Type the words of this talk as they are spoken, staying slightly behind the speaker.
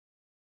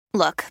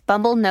Look,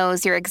 Bumble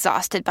knows you're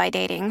exhausted by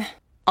dating.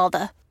 All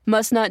the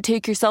must not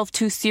take yourself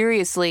too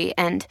seriously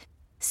and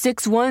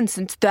 6'1"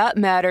 since that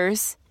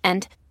matters.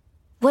 And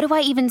what do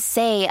I even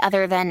say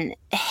other than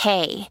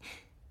hey?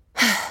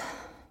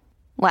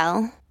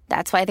 Well,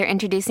 that's why they're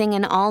introducing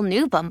an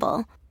all-new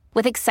Bumble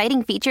with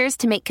exciting features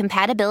to make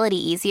compatibility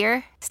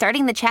easier,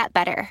 starting the chat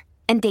better,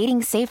 and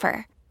dating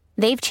safer.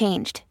 They've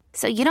changed,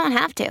 so you don't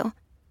have to.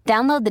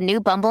 Download the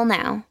new Bumble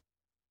now.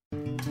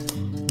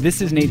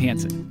 This is Nate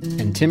Hansen.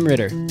 And Tim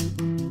Ritter.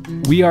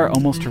 We are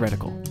Almost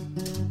Heretical.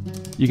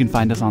 You can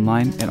find us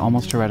online at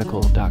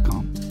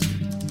almostheretical.com.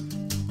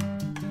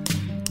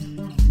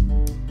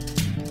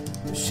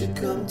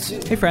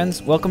 Hey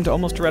friends, welcome to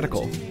Almost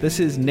Heretical. This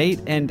is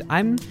Nate, and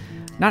I'm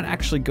not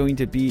actually going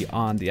to be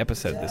on the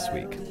episode this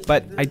week,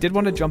 but I did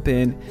want to jump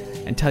in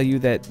and tell you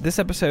that this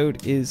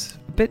episode is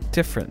a bit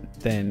different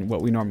than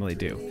what we normally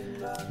do.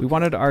 We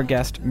wanted our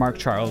guest, Mark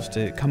Charles,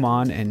 to come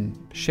on and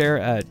share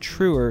a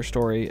truer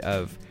story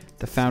of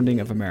the founding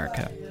of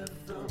America.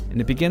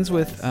 And it begins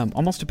with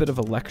almost a bit of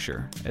a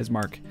lecture as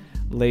Mark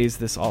lays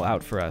this all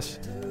out for us.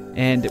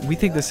 And we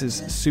think this is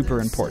super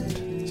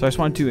important. So I just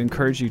wanted to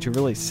encourage you to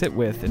really sit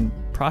with and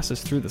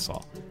process through this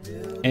all.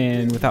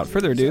 And without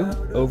further ado,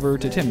 over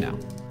to Tim now.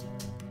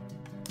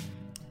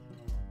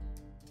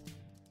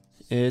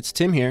 It's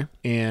Tim here,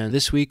 and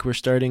this week we're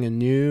starting a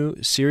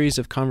new series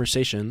of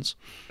conversations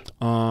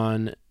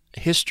on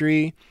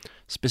history,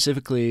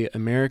 specifically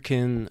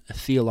American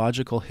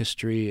theological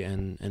history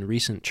and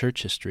recent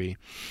church history.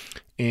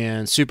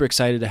 And super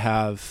excited to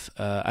have,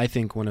 I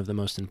think, one of the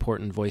most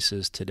important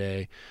voices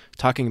today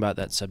talking about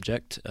that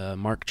subject,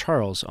 Mark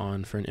Charles,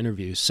 on for an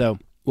interview. So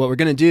what we're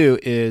going to do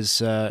is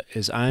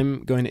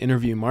I'm going to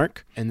interview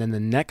Mark, and then the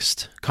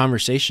next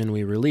conversation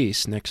we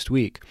release next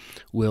week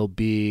will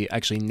be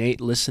actually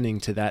Nate listening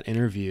to that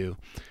interview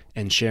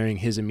and sharing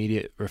his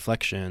immediate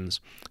reflections,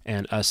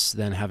 and us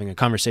then having a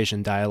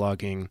conversation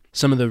dialoguing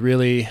some of the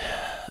really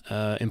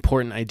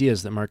important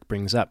ideas that Mark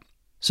brings up.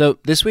 So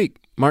this week,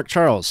 Mark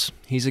Charles.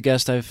 He's a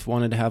guest I've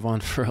wanted to have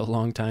on for a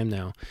long time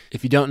now.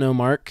 If you don't know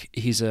Mark,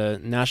 he's a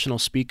national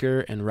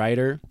speaker and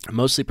writer,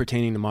 mostly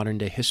pertaining to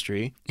modern-day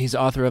history. He's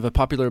the author of a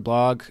popular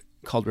blog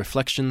called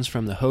Reflections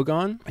from the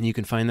Hogan, and you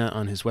can find that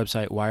on his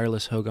website,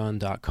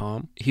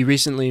 wirelesshogan.com. He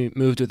recently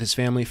moved with his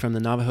family from the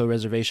Navajo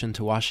Reservation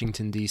to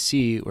Washington,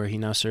 D.C., where he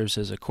now serves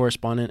as a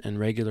correspondent and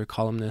regular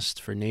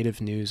columnist for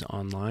Native News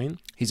Online.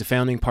 He's a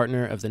founding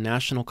partner of the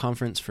National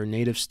Conference for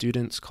Native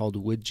Students called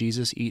Would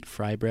Jesus Eat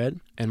Fry Bread?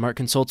 And Mark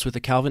consults with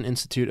the Calvin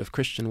Institute of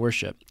Christian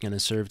Worship and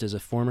has served as a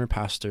former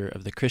pastor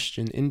of the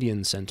Christian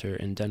Indian Center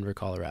in Denver,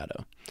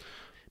 Colorado.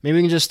 Maybe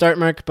we can just start,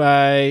 Mark,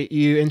 by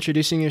you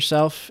introducing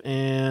yourself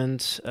and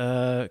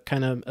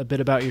kind of a bit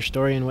about your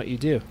story and what you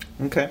do.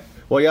 Okay.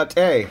 Well,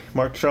 yate,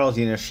 Mark Charles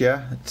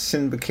Yinishia,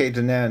 Sinbake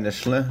Danan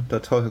Nishla,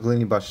 Doto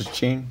Glini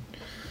Bashachin,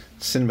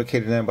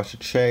 Sinbake Danan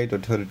Bashache,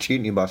 Doto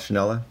Chitni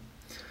Bashanella.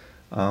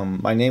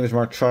 My name is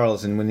Mark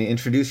Charles, and when you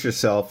introduce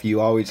yourself, you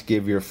always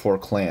give your four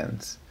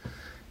clans.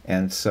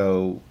 And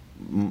so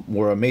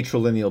we're a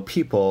matrilineal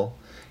people,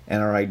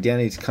 and our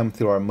identities come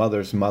through our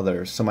mother's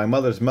mother. So my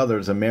mother's mother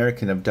is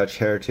American of Dutch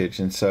heritage,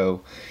 and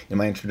so in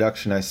my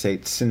introduction I say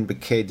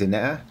Tsinbeke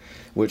Dena,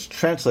 which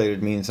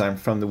translated means I'm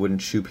from the wooden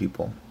shoe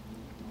people.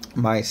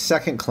 My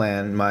second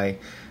clan, my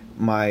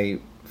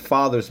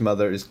father's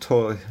mother is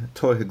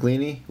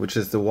Tohiglini, which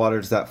is the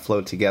waters that flow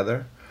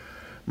together.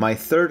 My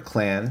third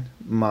clan,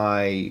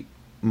 my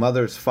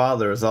mother's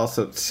father is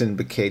also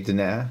Tsinbeke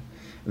Dena.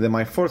 And then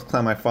my fourth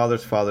clan, my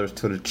father's father is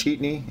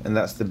Totochitni, and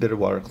that's the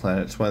Bitterwater clan.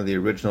 It's one of the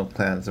original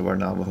clans of our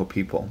Navajo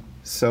people.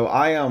 So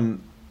I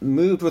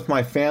moved with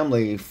my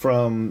family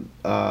from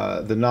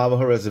the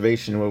Navajo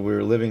Reservation where we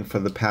were living for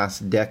the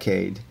past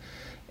decade,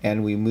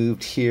 and we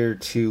moved here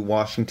to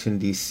Washington,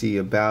 D.C.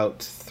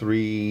 about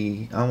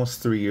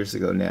almost 3 years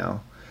ago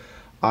now.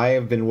 I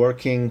have been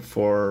working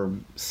for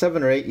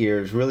 7 or 8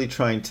 years really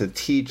trying to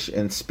teach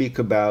and speak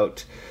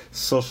about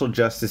social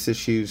justice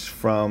issues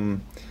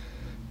from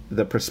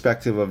the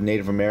perspective of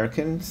Native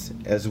Americans,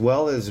 as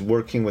well as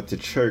working with the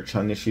church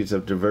on issues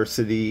of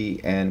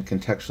diversity and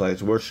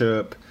contextualized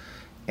worship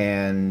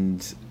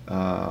and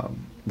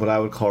what I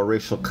would call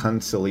racial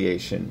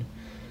conciliation,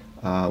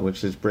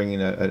 which is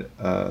bringing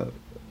a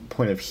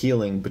point of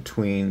healing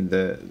between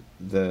the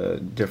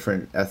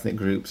different ethnic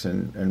groups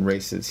and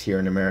races here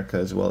in America,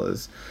 as well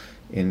as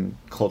in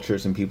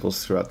cultures and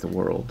peoples throughout the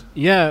world.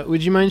 Yeah,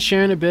 would you mind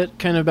sharing a bit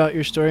kind of about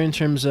your story in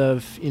terms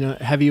of,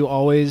 have you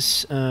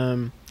always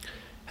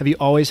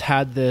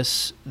had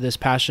this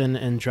passion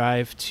and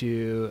drive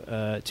to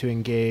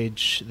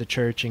engage the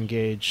church,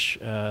 engage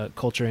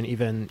culture, and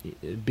even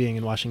being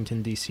in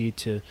Washington, D.C.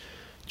 to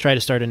try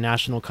to start a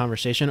national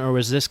conversation? Or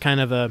was this kind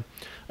of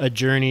a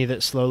journey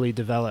that slowly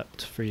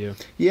developed for you?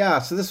 Yeah,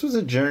 so this was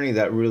a journey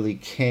that really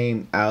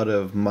came out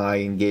of my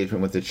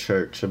engagement with the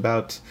church.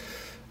 About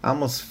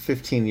almost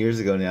 15 years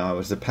ago now, I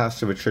was the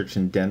pastor of a church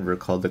in Denver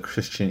called the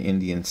Christian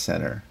Indian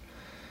Center.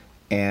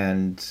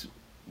 And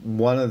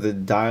one of the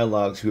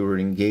dialogues we were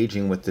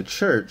engaging with the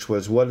church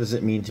was, what does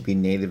it mean to be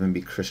Native and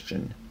be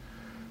Christian?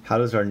 How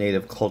does our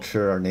native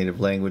culture, our native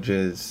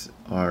languages,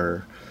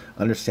 our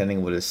understanding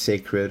of what is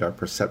sacred, our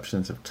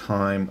perceptions of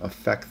time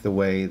affect the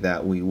way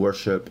that we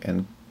worship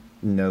and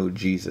know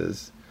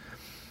Jesus?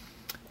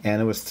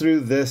 And it was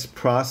through this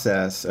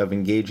process of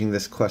engaging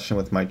this question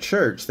with my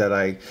church that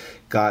I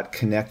got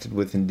connected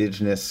with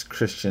indigenous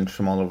Christians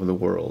from all over the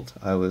world.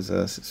 I was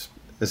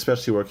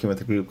especially working with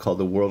a group called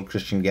the World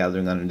Christian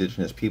Gathering on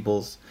Indigenous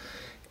Peoples,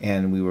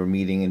 and we were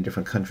meeting in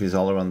different countries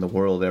all around the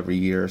world every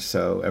year,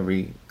 so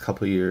every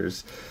couple of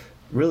years,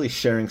 really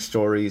sharing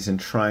stories and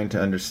trying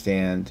to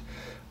understand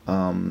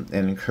and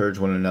encourage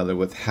one another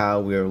with how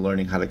we are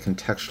learning how to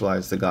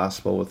contextualize the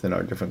gospel within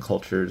our different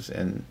cultures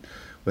and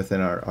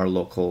within our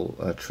local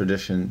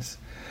traditions.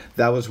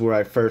 That was where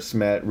I first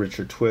met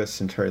Richard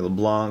Twist and Terry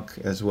LeBlanc,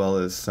 as well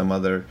as some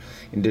other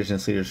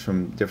indigenous leaders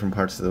from different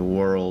parts of the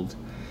world.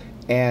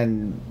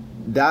 And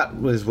that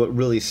was what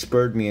really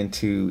spurred me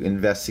into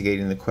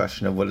investigating the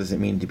question of what does it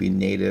mean to be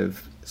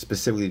Native,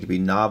 specifically to be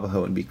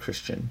Navajo and be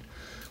Christian,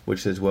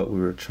 which is what we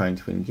were trying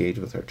to engage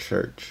with our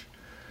church.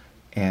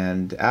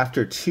 And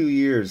after 2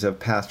 years of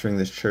pastoring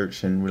this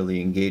church and really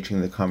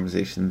engaging the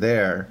conversation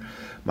there,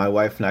 my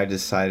wife and I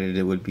decided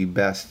it would be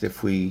best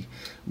if we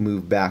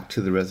moved back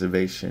to the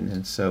reservation.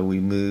 And so we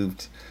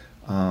moved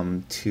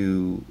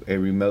to a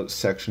remote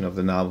section of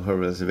the Navajo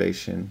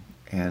reservation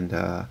and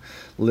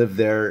lived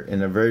there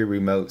in a very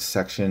remote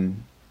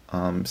section,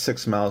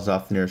 6 miles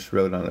off the nearest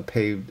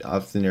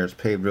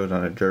paved road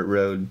on a dirt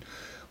road.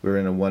 We were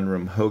in a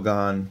one-room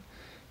hogan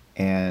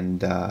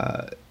and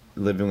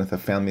living with a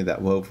family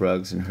that wove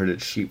rugs and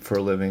herded sheep for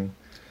a living.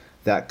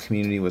 That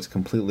community was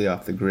completely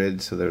off the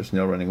grid, so there was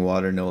no running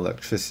water, no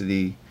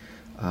electricity.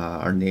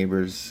 Our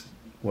neighbors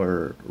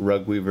were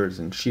rug weavers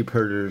and sheep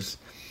herders.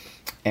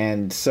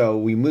 And so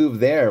we moved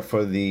there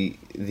for the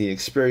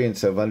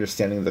experience of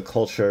understanding the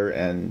culture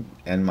and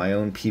my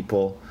own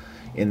people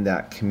in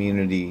that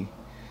community.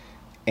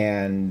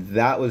 And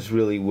that was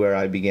really where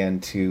I began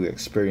to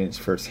experience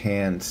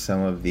firsthand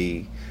some of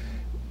the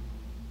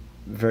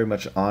very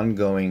much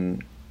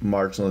ongoing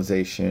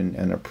marginalization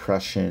and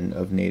oppression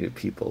of Native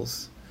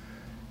peoples.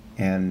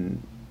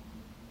 And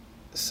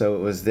so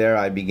it was there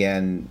I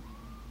began,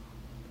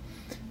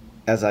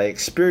 as I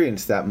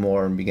experienced that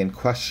more and began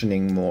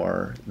questioning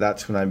more,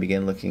 that's when I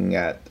began looking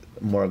at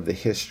more of the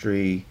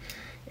history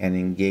and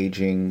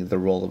engaging the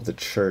role of the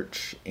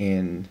church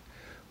in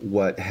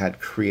what had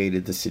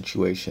created the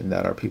situation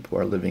that our people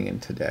are living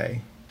in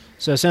today.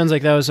 So it sounds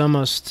like that was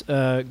almost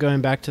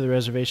going back to the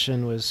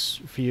reservation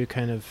was for you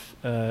kind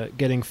of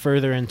getting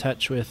further in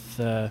touch with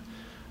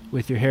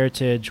your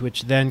heritage,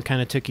 which then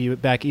kind of took you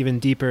back even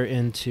deeper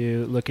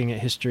into looking at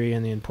history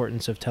and the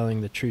importance of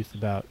telling the truth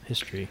about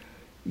history.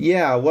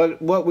 Yeah,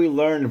 what we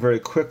learned very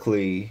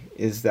quickly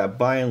is that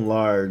by and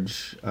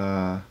large,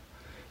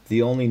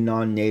 the only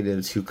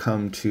non-natives who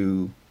come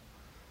to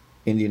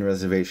Indian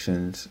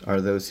reservations are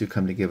those who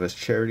come to give us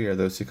charity or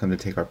those who come to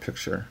take our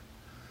picture.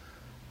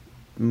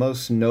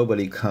 Most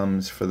nobody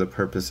comes for the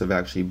purpose of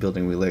actually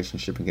building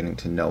relationship and getting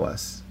to know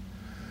us.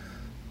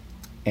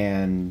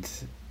 And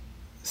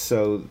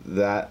so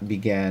that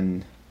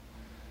began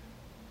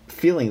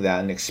feeling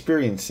that and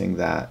experiencing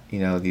that,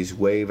 these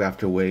wave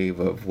after wave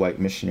of white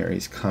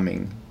missionaries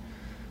coming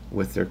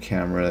with their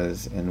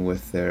cameras and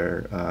with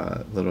their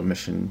little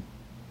mission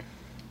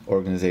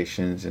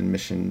organizations and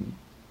mission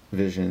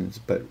visions,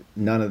 but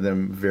none of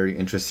them very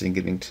interested in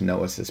getting to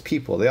know us as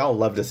people. They all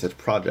loved us as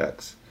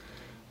projects,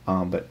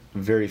 but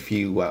very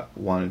few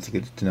wanted to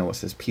get to know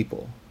us as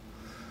people.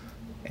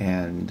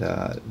 And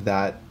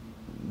that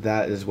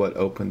is what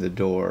opened the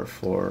door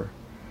for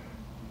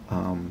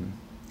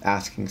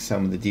asking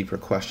some of the deeper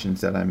questions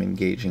that I'm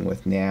engaging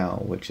with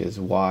now, which is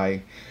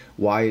why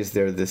is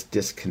there this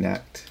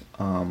disconnect?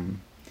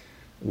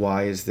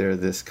 Why is there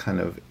this kind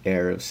of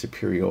air of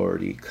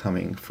superiority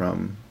coming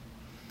from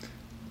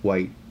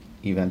white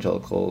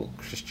evangelical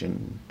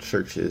Christian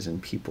churches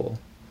and people?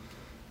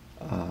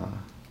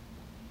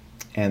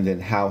 And then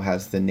how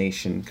has the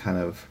nation kind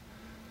of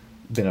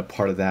been a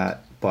part of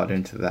that, bought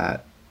into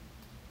that?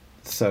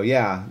 So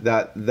yeah,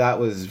 that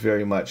was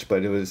very much,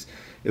 but it was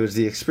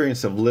the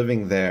experience of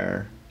living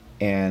there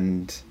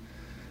and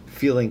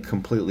feeling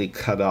completely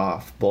cut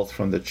off, both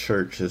from the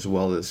church as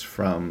well as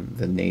from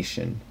the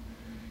nation,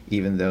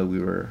 even though we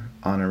were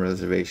on a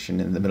reservation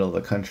in the middle of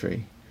the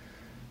country,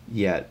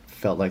 yet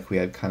felt like we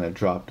had kind of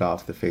dropped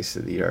off the face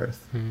of the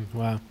earth.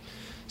 Wow.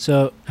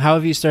 So how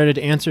have you started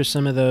to answer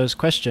some of those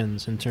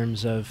questions in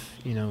terms of,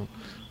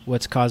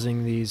 what's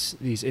causing these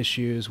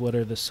issues? What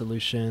are the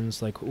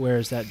solutions? Like, where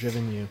has that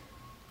driven you?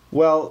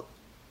 Well,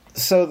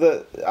 so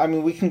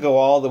we can go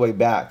all the way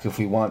back if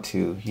we want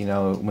to.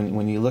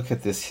 When you look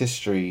at this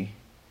history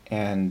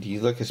and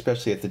you look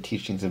especially at the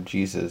teachings of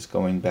Jesus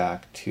going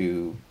back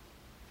to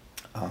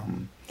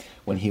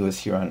when he was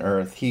here on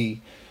earth,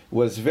 he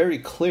was very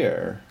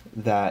clear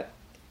that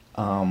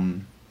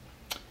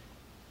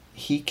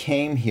he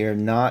came here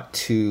not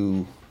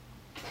to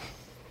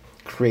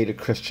create a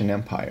Christian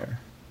empire.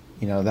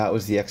 That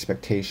was the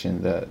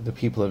expectation. The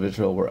people of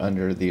Israel were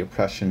under the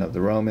oppression of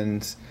the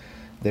Romans.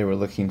 They were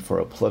looking for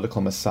a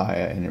political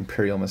Messiah, an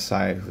imperial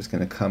Messiah who was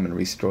going to come and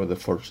restore the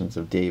fortunes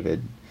of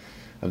David,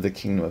 of the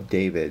kingdom of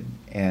David.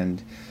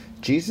 And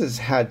Jesus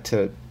had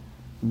to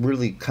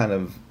really kind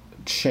of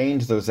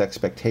change those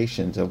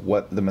expectations of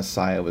what the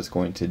Messiah was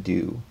going to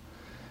do.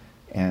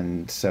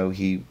 And so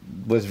he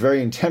was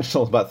very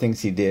intentional about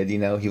things he did. You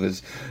know, he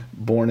was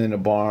born in a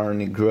barn.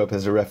 He grew up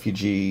as a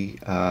refugee.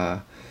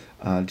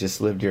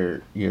 Just lived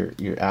your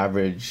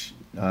average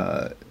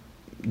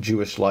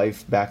Jewish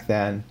life back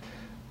then.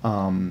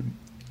 And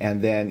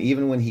then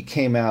even when he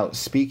came out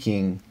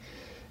speaking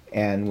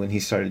and when he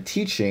started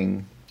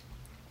teaching,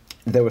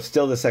 there was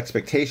still this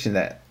expectation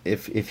that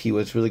if he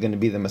was really going to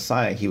be the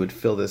Messiah, he would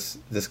fill this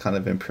kind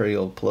of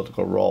imperial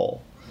political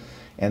role.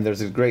 And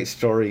there's a great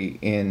story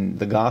in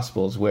the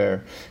Gospels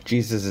where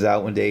Jesus is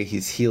out one day,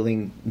 he's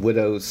healing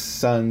widows'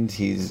 sons,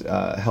 he's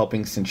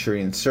helping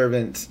centurion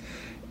servants,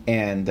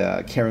 and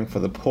caring for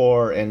the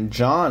poor. And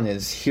John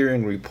is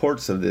hearing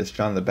reports of this,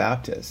 John the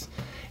Baptist.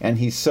 And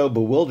he's so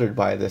bewildered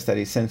by this that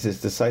he sends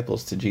his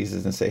disciples to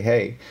Jesus and say,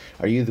 hey,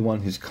 are you the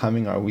one who's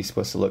coming, or are we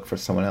supposed to look for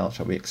someone else?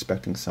 Are we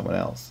expecting someone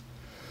else?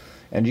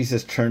 And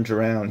Jesus turns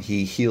around,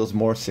 he heals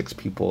more sick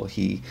people,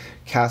 he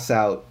casts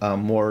out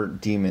more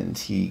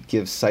demons, he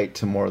gives sight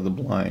to more of the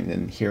blind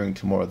and hearing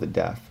to more of the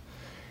deaf.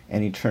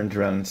 And he turns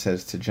around and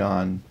says to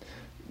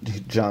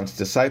John's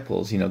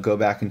disciples, go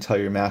back and tell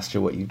your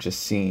master what you've just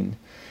seen.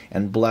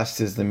 And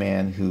blessed is the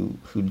man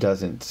who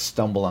doesn't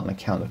stumble on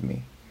account of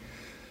me.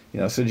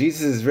 So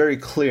Jesus is very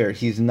clear.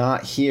 He's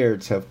not here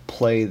to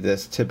play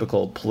this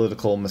typical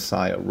political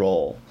Messiah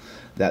role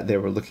that they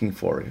were looking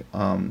for.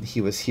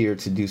 He was here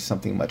to do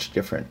something much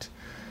different.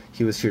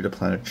 He was here to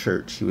plant a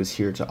church. He was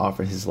here to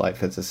offer his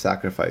life as a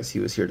sacrifice. He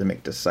was here to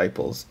make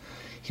disciples.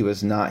 He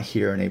was not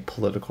here in a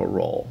political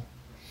role.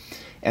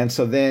 And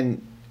so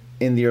then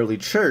in the early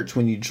church,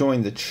 when you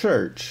joined the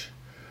church,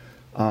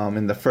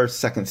 in the first,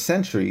 second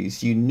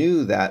centuries, you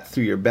knew that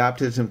through your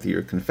baptism, through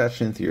your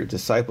confession, through your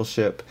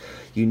discipleship,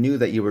 you knew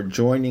that you were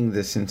joining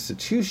this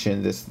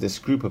institution, this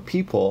group of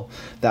people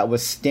that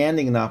was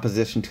standing in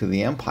opposition to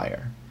the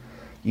empire.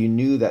 You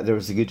knew that there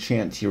was a good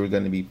chance you were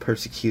going to be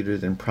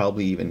persecuted and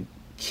probably even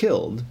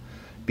killed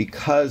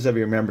because of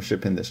your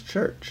membership in this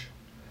church.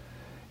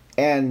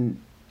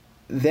 And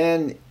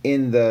then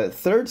in the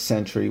 3rd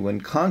century,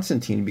 when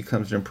Constantine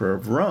becomes emperor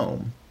of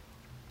Rome,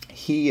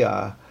 he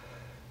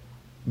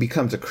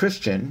becomes a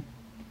Christian,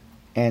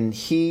 and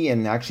he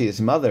and actually his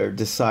mother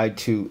decide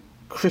to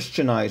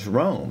Christianize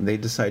Rome. They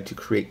decide to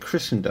create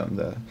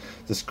Christendom,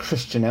 this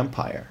Christian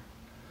empire.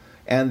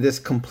 And this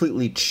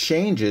completely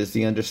changes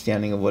the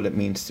understanding of what it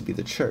means to be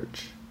the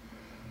church.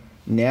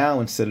 Now,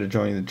 instead of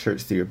joining the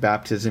church through your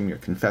baptism, your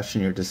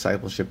confession, your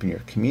discipleship, and your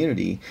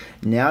community,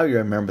 now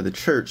you're a member of the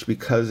church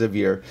because of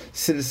your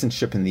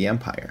citizenship in the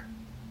empire.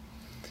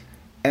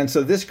 And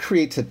so this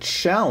creates a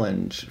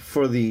challenge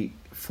for the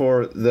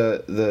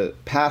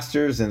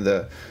pastors and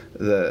the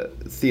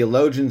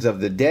theologians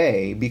of the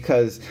day,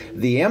 because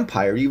the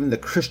empire, even the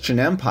Christian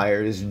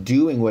empire, is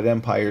doing what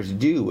empires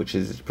do, which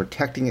is it's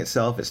protecting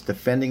itself, it's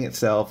defending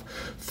itself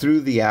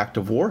through the act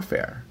of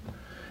warfare.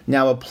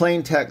 Now, a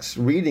plain text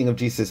reading of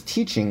Jesus'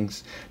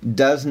 teachings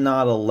does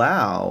not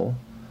allow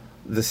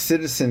the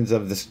citizens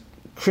of this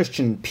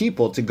Christian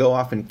people to go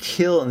off and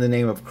kill in the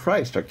name of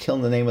Christ or kill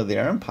in the name of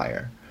their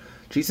empire.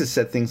 Jesus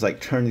said things like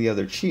turn the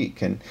other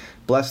cheek and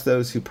bless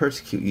those who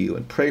persecute you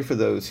and pray for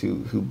those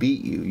who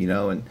beat you,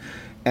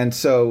 And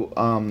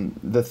so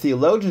the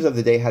theologians of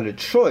the day had a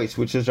choice,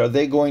 which is, are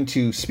they going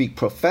to speak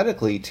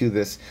prophetically to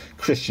this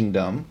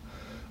Christendom,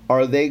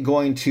 or are they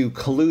going to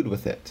collude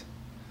with it?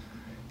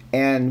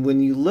 And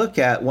when you look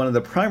at one of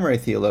the primary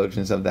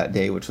theologians of that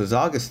day, which was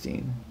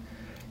Augustine,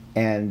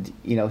 and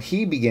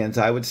he begins,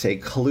 I would say,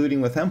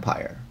 colluding with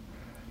empire,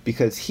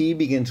 because he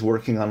begins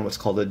working on what's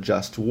called a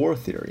just war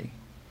theory.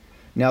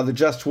 Now, the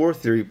just war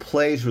theory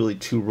plays really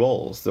 2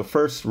 roles. The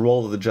first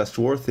role of the just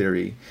war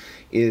theory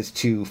is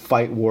to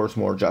fight wars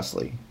more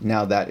justly.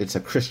 Now that it's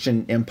a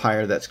Christian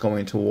empire that's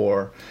going to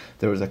war,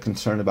 there was a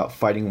concern about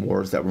fighting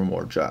wars that were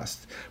more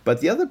just.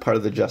 But the other part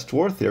of the just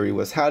war theory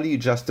was, how do you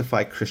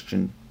justify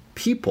Christian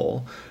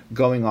people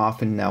going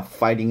off and now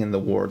fighting in the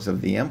wars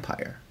of the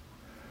empire?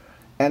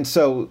 And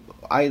so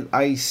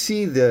I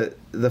see the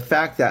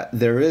fact that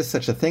there is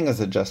such a thing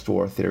as a just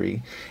war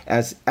theory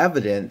as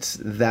evidence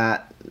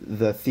that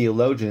the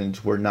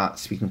theologians were not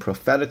speaking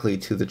prophetically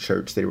to the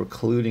church. They were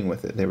colluding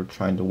with it. They were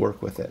trying to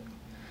work with it.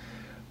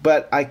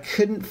 But I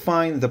couldn't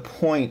find the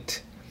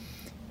point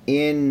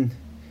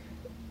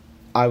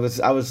I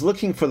was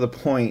looking for the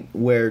point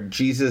where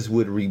Jesus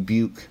would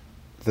rebuke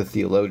the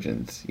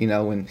theologians.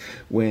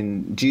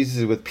 When Jesus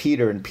is with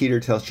Peter and Peter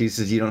tells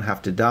Jesus, you don't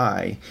have to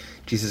die,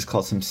 Jesus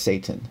calls him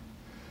Satan.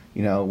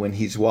 When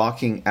he's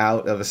walking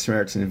out of a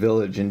Samaritan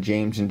village and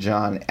James and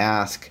John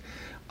ask,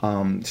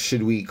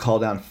 should we call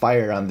down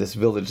fire on this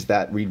village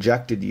that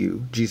rejected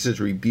you? Jesus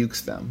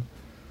rebukes them.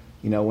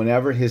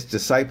 Whenever his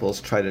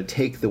disciples try to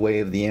take the way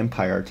of the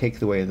empire, take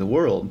the way of the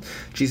world,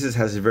 Jesus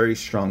has very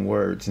strong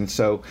words. And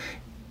so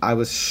I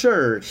was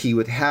sure he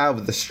would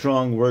have the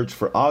strong words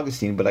for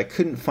Augustine, but I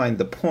couldn't find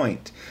the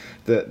point,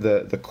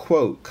 the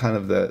quote, kind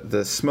of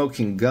the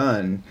smoking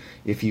gun,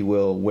 if you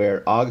will,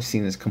 where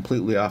Augustine is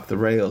completely off the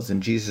rails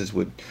and Jesus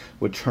would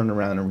turn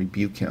around and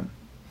rebuke him.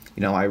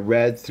 I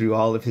read through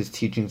all of his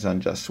teachings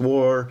on just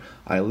war.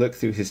 I looked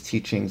through his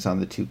teachings on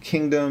the two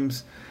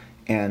kingdoms.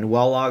 And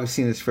while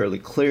Augustine is fairly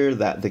clear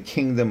that the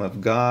kingdom of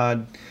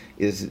God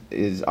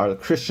our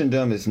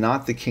Christendom is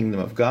not the kingdom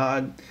of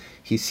God,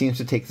 he seems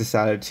to take this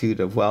attitude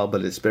of, well,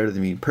 but it's better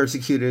than being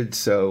persecuted,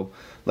 so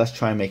let's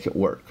try and make it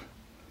work.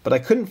 But I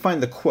couldn't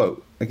find the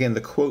quote. Again,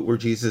 the quote where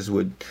Jesus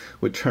would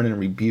turn and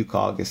rebuke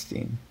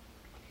Augustine.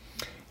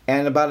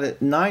 And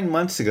about 9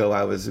 months ago,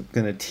 I was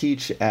going to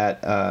teach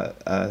at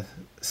a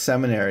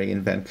seminary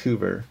in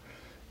Vancouver,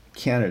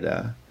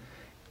 Canada,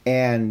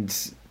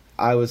 and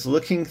I was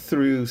looking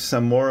through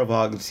some more of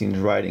Augustine's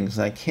writings,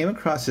 and I came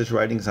across his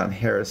writings on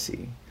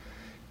heresy,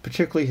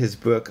 particularly his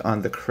book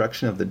on the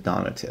correction of the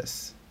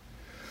Donatists.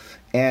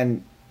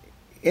 And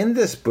in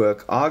this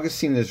book,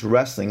 Augustine is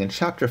wrestling, in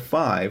chapter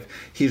 5,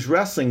 he's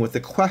wrestling with the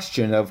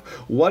question of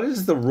what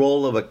is the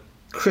role of a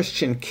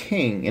Christian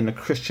king in a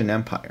Christian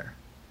empire?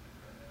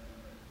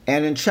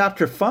 And in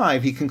chapter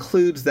 5, he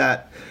concludes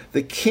that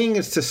the king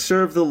is to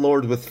serve the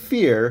Lord with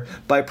fear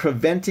by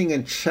preventing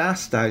and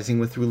chastising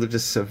with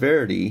religious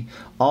severity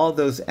all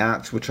those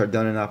acts which are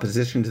done in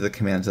opposition to the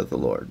commands of the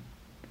Lord.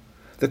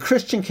 The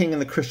Christian king in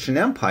the Christian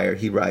empire,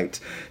 he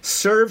writes,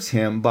 serves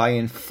him by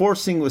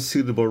enforcing with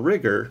suitable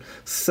rigor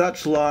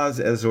such laws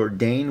as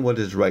ordain what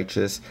is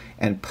righteous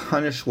and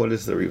punish what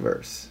is the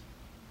reverse.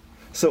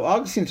 So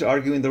Augustine's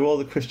arguing the role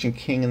of the Christian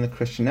king in the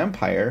Christian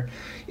empire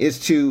is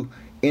to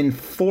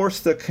enforce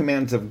the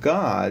commands of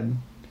God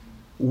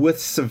with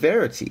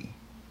severity.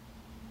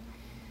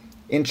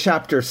 In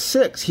chapter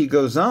 6, he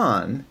goes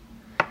on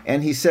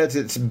and he says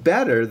it's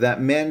better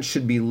that men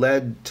should be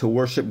led to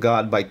worship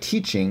God by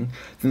teaching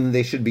than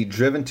they should be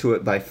driven to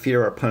it by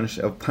fear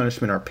of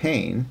punishment or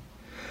pain.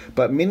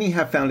 But many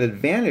have found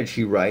advantage,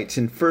 he writes,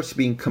 in first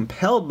being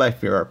compelled by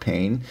fear or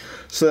pain,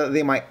 so that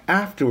they might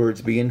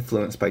afterwards be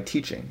influenced by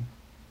teaching.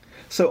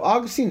 So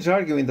Augustine's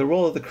arguing the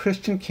role of the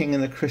Christian king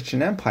in the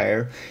Christian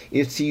empire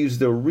is to use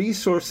the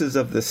resources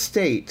of the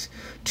state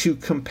to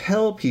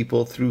compel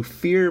people through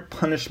fear,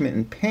 punishment,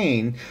 and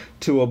pain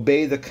to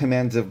obey the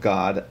commands of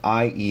God,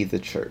 i.e. the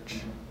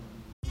church.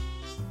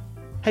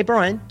 Hey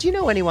Brian, do you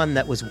know anyone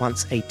that was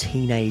once a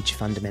teenage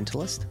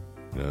fundamentalist?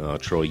 Oh,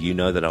 Troy, you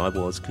know that I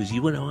was, because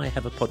you and I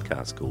have a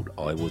podcast called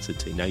I Was a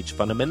Teenage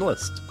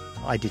Fundamentalist.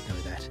 I did know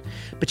that.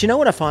 But you know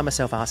what I find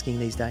myself asking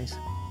these days?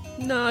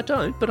 No, I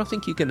don't, but I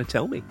think you're going to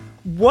tell me.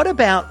 What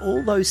about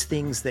all those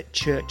things that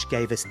church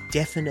gave us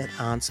definite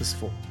answers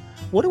for?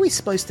 What are we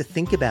supposed to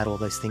think about all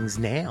those things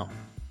now?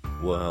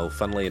 Well,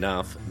 funnily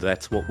enough,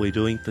 that's what we're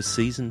doing for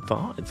Season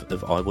 5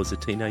 of I Was a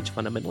Teenage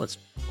Fundamentalist.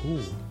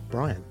 Ooh,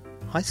 Brian,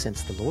 I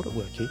sense the Lord at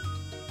work here.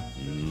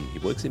 He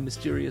works in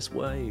mysterious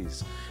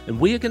ways. And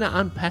we are going to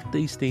unpack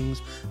these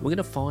things. We're going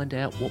to find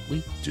out what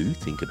we do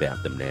think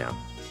about them now.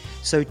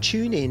 So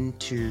tune in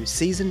to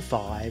Season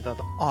 5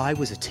 of I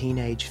Was a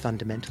Teenage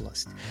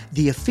Fundamentalist,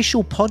 the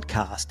official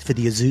podcast for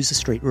the Azusa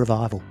Street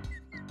Revival.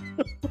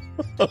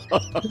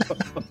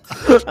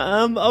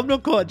 I'm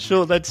not quite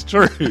sure that's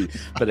true,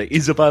 but it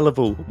is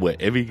available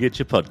wherever you get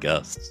your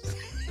podcasts.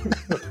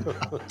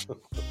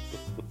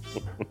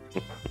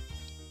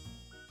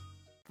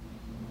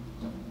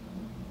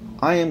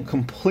 I am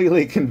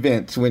completely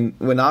convinced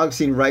when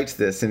Augustine writes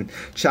this in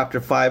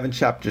chapter 5 and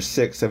chapter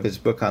 6 of his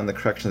book on the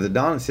correction of the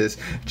Donatists,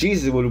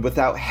 Jesus would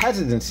without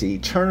hesitancy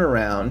turn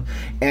around,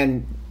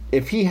 and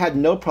if he had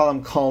no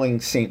problem calling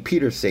St.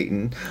 Peter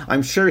Satan,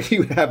 I'm sure he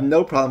would have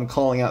no problem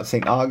calling out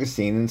St.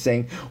 Augustine and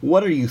saying,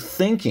 what are you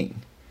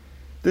thinking?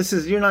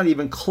 You're not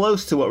even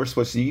close to what we're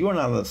supposed to do. You are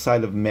not on the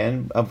side of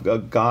men,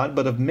 of God,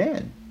 but of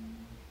men.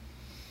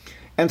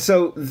 And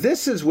so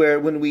this is where,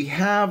 when we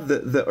have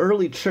the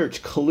early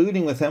church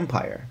colluding with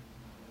empire,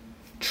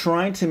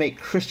 trying to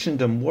make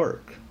Christendom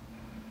work,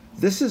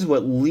 this is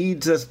what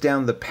leads us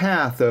down the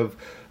path of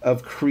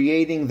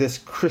creating this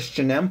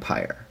Christian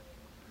empire,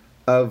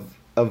 of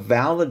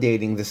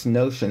validating this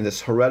notion,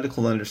 this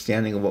heretical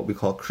understanding of what we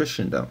call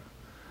Christendom.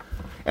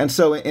 And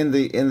so in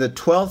the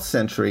 12th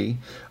century,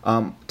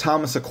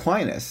 Thomas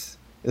Aquinas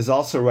is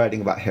also writing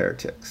about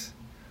heretics.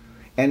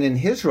 And in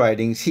his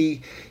writings,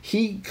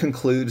 he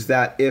concludes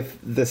that if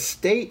the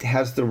state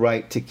has the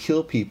right to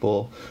kill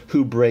people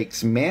who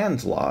breaks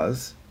man's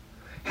laws,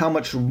 how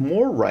much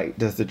more right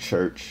does the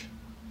church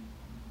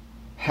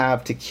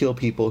have to kill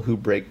people who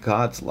break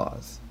God's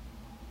laws?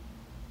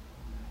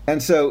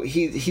 And so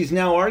he's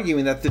now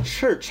arguing that the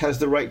church has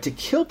the right to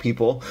kill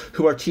people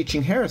who are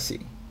teaching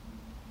heresy.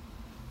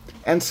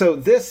 And so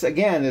this,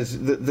 again,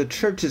 is the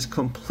church is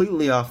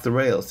completely off the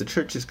rails. The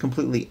church is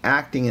completely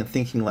acting and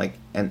thinking like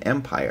an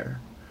empire.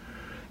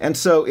 And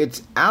so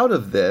it's out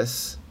of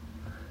this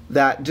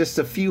that just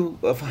a few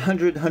of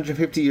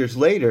 150 years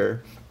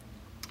later,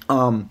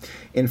 in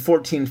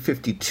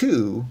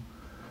 1452,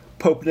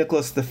 Pope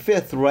Nicholas V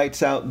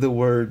writes out the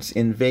words,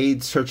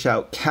 invade, search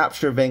out,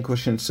 capture,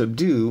 vanquish, and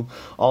subdue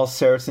all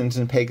Saracens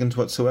and pagans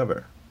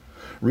whatsoever.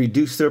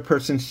 Reduce their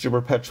persons to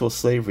perpetual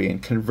slavery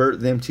and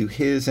convert them to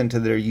his and to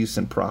their use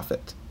and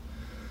profit.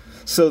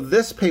 So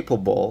this papal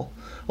bull,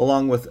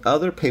 along with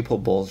other papal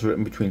bulls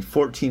written between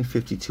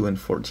 1452 and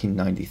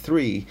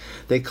 1493,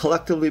 they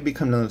collectively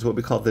become known as what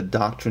we call the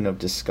Doctrine of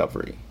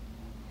Discovery.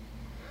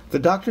 The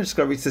Doctrine of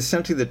Discovery is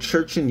essentially the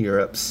church in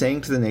Europe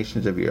saying to the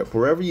nations of Europe,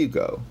 wherever you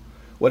go,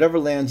 whatever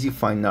lands you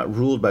find not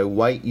ruled by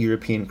white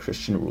European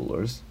Christian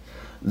rulers,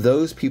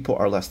 those people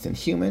are less than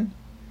human,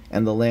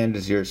 and the land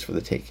is yours for the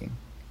taking.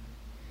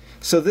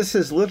 So this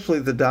is literally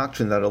the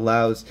doctrine that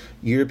allows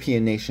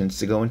European nations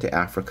to go into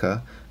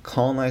Africa,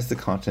 colonize the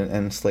continent,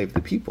 and enslave the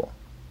people.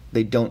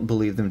 They don't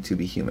believe them to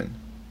be human.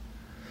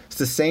 It's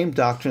the same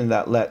doctrine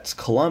that lets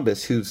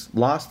Columbus, who's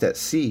lost at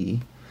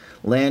sea,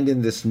 land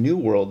in this new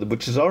world,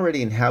 which is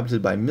already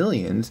inhabited by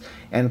millions,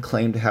 and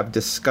claim to have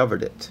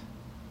discovered it.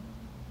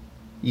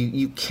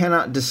 You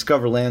cannot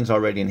discover lands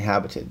already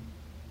inhabited.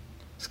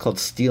 It's called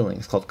stealing.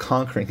 It's called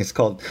conquering. It's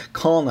called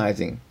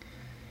colonizing.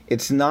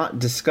 It's not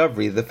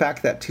discovery. The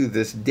fact that to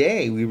this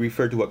day we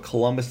refer to what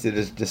Columbus did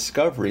as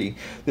discovery,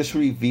 this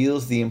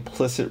reveals the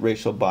implicit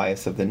racial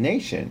bias of the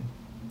nation,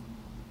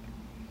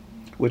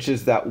 which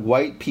is that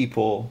white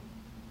people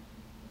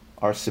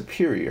are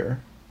superior.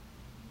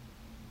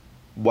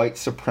 White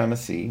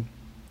supremacy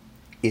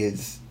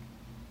exists,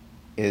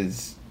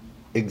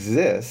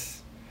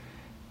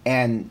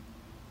 and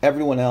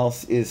everyone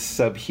else is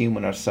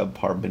subhuman or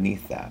subpar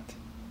beneath that.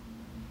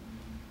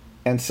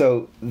 And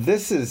so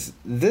this is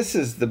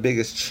the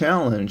biggest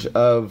challenge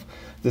of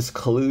this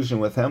collusion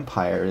with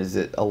empire, is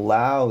it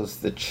allows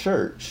the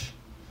church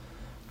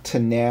to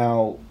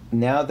now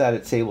that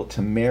it's able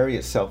to marry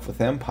itself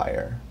with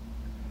empire,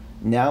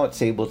 now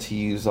it's able to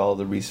use all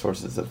the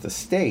resources of the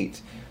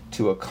state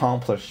to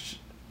accomplish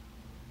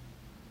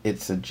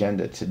its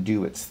agenda, to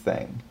do its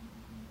thing.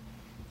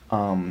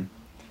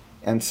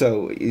 And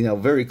so,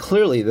 very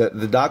clearly,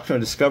 the doctrine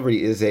of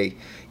discovery is a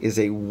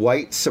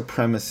white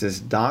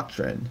supremacist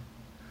doctrine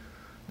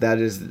that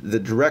is the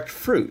direct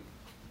fruit,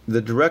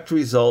 the direct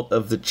result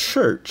of the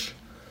church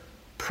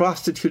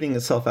prostituting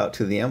itself out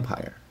to the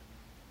empire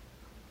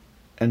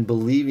and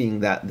believing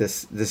that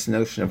this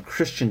notion of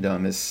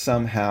Christendom is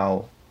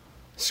somehow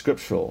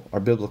scriptural or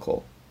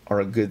biblical or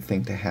a good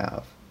thing to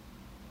have.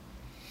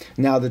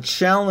 Now, the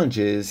challenge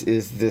is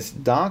this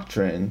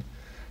doctrine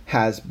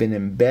has been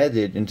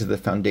embedded into the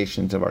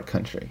foundations of our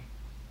country.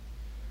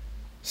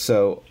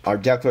 So our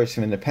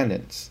Declaration of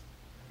Independence,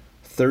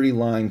 30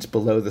 lines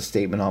below the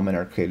statement all men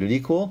are created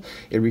equal,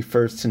 it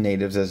refers to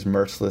natives as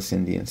merciless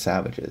Indian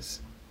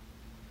savages.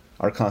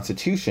 Our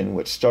Constitution,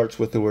 which starts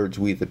with the words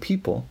we the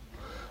people,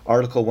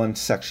 Article 1,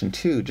 Section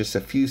 2, just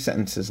a few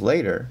sentences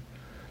later,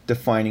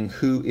 defining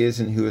who is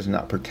and who is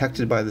not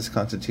protected by this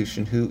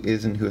Constitution, who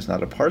is and who is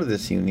not a part of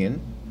this union.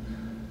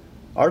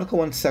 Article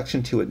 1,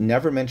 Section 2, it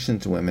never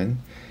mentions women,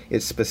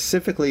 it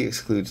specifically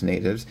excludes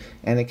natives,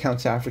 and it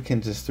counts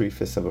Africans as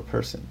 3/5 of a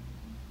person.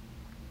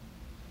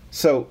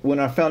 So when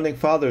our founding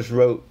fathers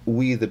wrote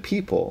 "we the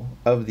people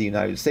of the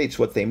United States,"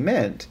 what they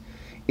meant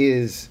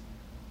is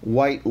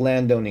white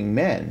landowning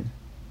men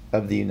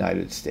of the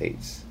United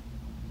States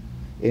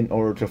in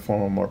order to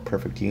form a more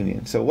perfect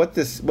union. So what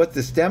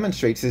this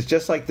demonstrates is,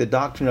 just like the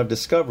doctrine of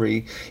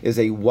discovery is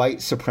a white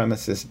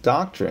supremacist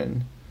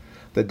doctrine,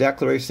 the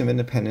Declaration of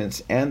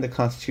Independence and the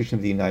Constitution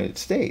of the United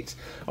States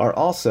are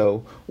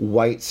also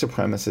white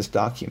supremacist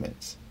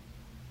documents.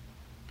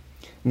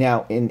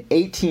 Now, in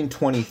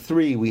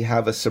 1823, we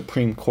have a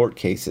Supreme Court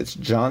case. It's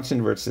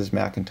Johnson versus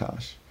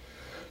McIntosh.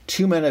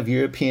 Two men of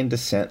European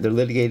descent, they're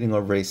litigating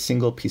over a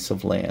single piece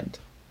of land.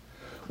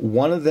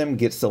 One of them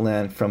gets the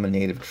land from a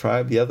native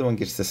tribe. The other one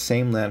gets the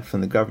same land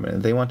from the government,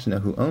 and they want to know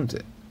who owns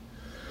it.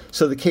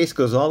 So the case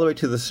goes all the way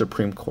to the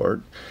Supreme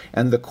Court,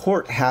 and the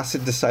court has to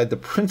decide the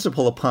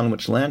principle upon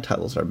which land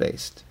titles are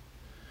based.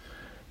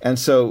 And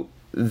so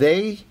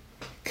they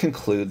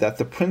conclude that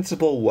the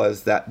principle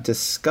was that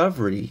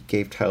discovery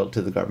gave title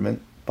to the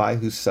government by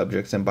whose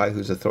subjects and by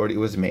whose authority it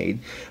was made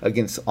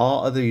against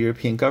all other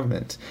European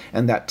governments,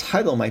 and that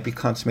title might be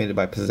consummated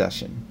by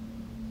possession.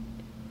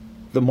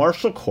 The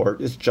Marshall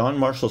Court is John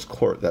Marshall's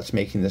court that's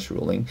making this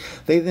ruling.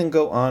 They then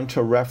go on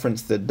to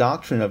reference the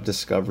doctrine of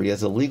discovery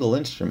as a legal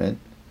instrument,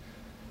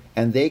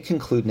 and they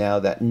conclude now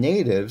that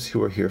natives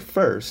who are here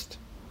first,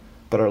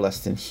 but are less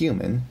than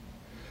human,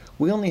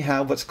 we only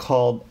have what's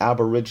called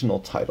aboriginal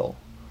title,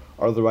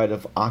 or the right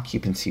of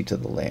occupancy to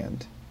the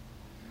land.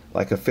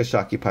 Like a fish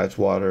occupies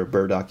water, a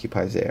bird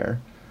occupies air.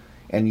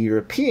 And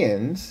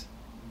Europeans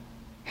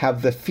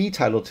have the fee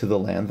title to the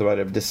land, the right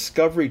of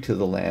discovery to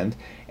the land,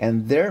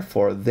 and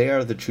therefore they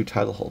are the true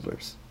title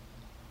holders.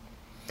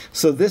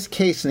 So this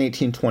case in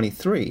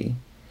 1823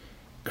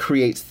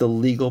 creates the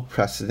legal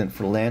precedent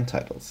for land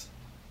titles.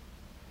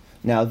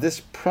 Now, this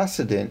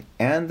precedent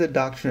and the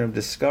doctrine of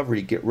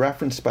discovery get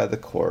referenced by the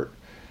court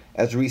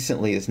as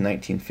recently as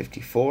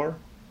 1954,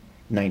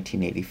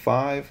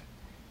 1985,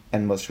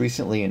 and most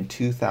recently in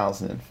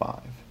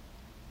 2005.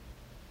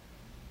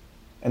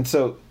 And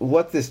so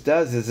what this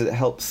does is it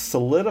helps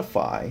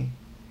solidify,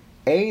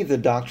 A, the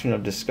doctrine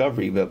of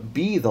discovery, but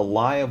B, the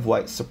lie of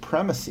white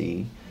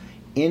supremacy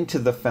into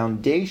the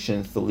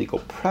foundations, the legal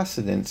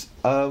precedents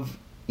of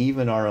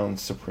even our own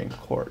Supreme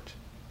Court.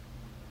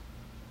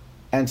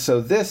 And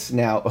so this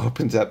now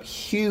opens up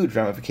huge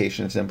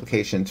ramifications and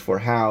implications for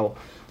how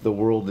the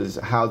world is,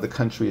 how the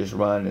country is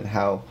run, and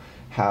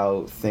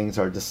how things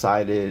are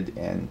decided,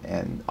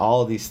 and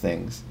all of these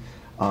things.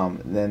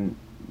 Then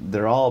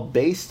they're all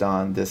based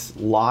on this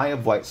lie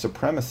of white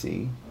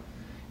supremacy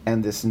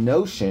and this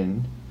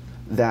notion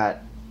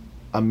that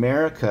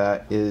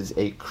America is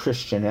a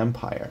Christian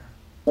empire.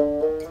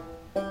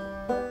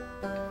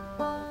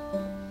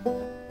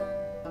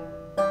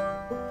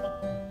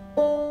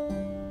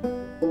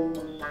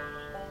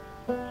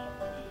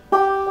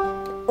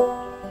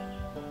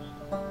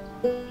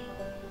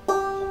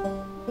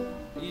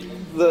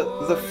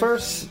 The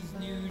first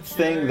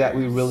thing that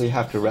we really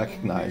have to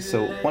recognize,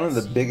 so one of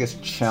the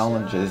biggest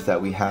challenges that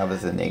we have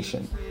as a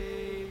nation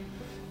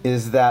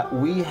is that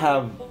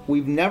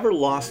we've never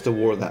lost a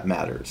war that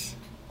matters.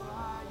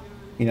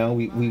 You know,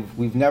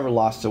 we've never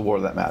lost a war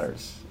that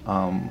matters.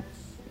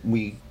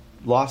 We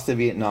lost the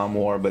Vietnam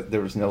War, but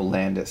there was no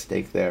land at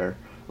stake there,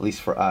 at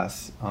least for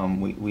us.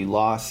 We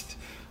lost,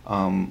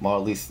 well,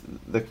 at least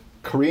the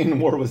Korean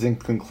War was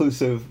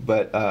inconclusive,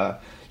 but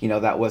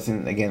that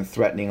wasn't, again,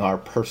 threatening our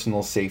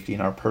personal safety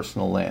and our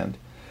personal land.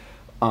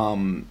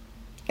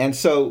 And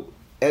so,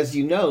 as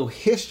you know,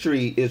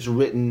 history is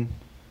written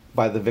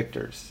by the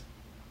victors.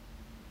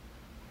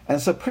 And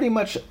so pretty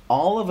much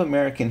all of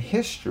American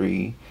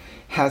history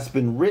has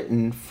been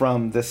written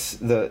from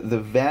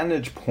the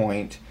vantage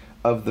point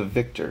of the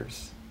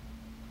victors.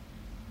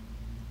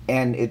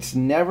 And it's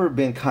never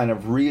been kind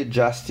of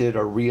readjusted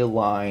or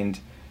realigned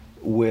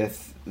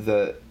with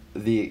the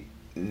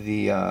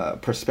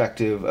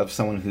perspective of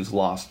someone who's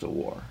lost a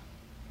war.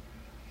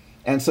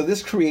 And so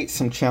this creates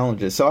some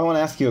challenges. So I want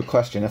to ask you a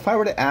question. If I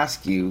were to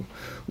ask you,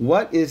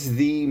 what is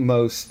the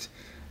most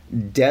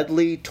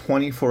deadly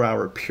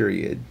 24-hour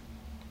period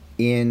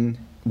in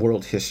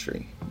world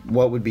history,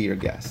 what would be your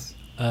guess?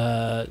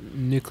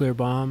 Nuclear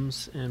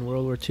bombs in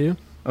World War II.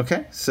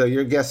 Okay, so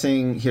you're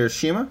guessing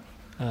Hiroshima?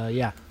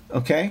 Yeah.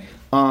 Okay.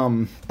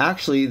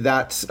 Actually,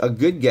 that's a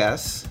good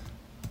guess,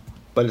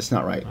 but it's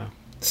not right. Wow.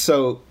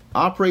 So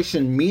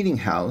Operation Meeting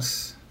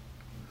House,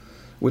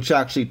 which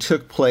actually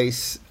took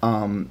place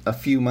a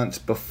few months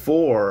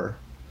before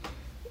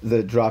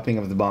the dropping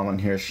of the bomb on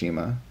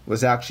Hiroshima,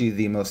 was actually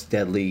the most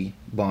deadly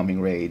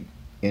bombing raid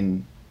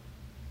in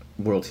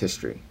world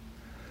history.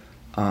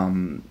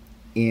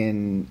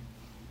 In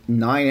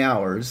 9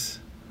 hours,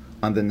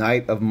 on the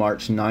night of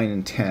March 9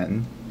 and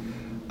 10,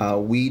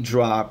 we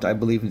dropped, I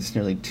believe it's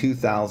nearly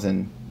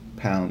 2,000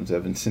 pounds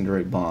of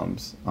incendiary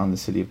bombs on the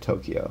city of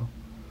Tokyo,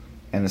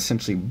 and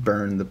essentially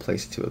burned the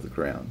place to the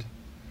ground.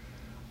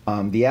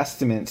 The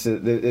estimates,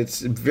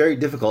 it's very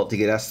difficult to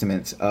get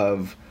estimates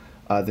of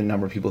the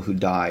number of people who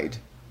died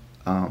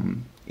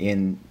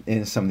in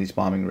some of these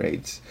bombing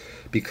raids,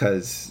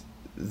 because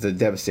the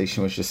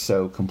devastation was just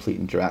so complete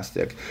and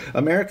drastic.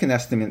 American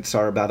estimates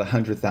are about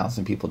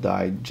 100,000 people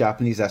died.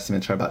 Japanese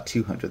estimates are about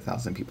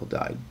 200,000 people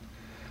died.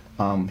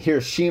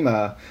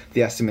 Hiroshima,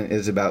 the estimate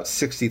is about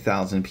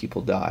 60,000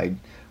 people died.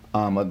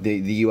 The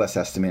U.S.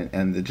 estimate,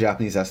 and the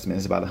Japanese estimate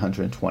is about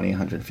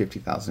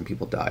 150,000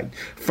 people died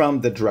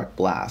from the direct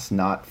blast,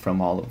 not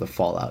from all of the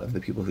fallout of the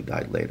people who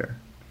died later.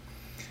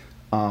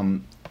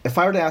 If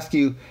I were to ask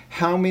you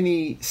how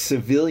many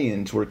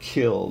civilians were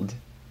killed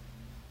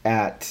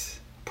at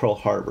Pearl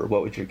Harbor,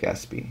 what would your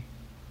guess be?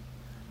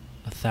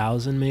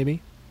 1,000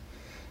 maybe?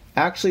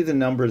 Actually, the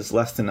number is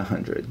less than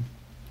 100.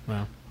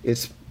 Wow.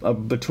 It's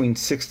between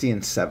 60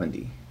 and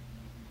 70.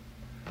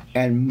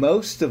 And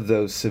most of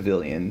those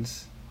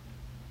civilians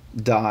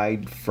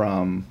died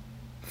from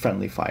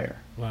friendly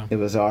fire. Wow. It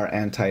was our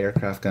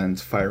anti-aircraft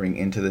guns firing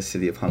into the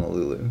city of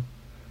Honolulu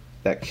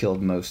that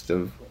killed most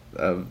of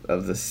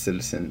the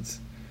citizens.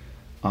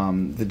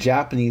 The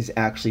Japanese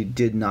actually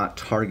did not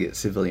target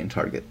civilian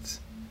targets.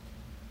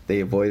 They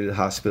avoided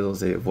hospitals,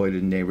 they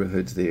avoided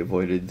neighborhoods, they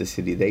avoided the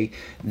city.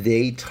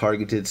 They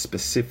targeted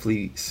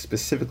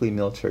specifically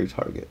military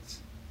targets.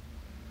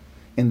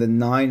 In the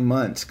 9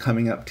 months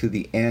coming up to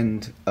the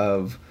end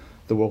of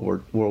the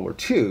World War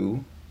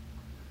II,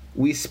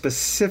 we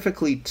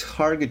specifically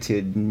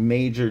targeted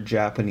major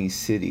Japanese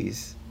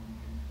cities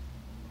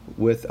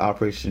with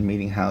Operation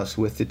Meeting House,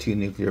 with the 2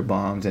 nuclear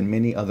bombs and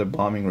many other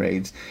bombing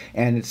raids.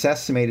 And it's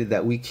estimated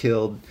that we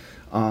killed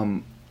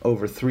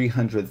over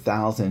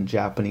 300,000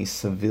 Japanese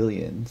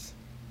civilians.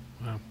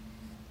 Wow.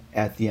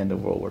 At the end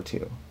of World War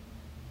II.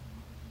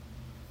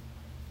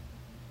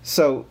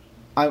 So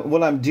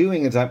what I'm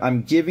doing is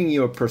I'm giving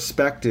you a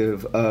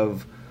perspective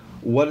of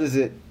what does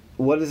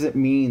it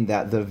mean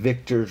that the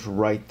victors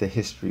write the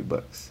history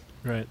books.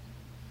 Right.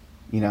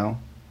 You know,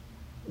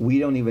 we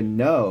don't even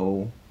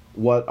know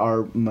what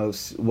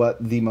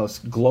the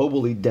most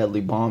globally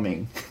deadly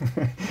bombing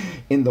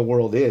in the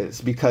world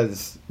is,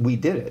 because we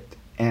did it.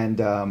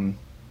 And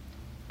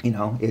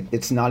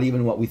It's not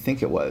even what we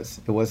think it was.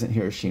 It wasn't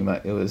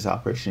Hiroshima. It was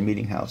Operation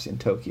Meeting House in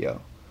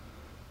Tokyo.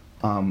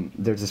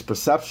 There's this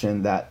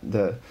perception that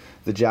the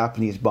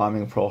Japanese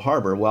bombing Pearl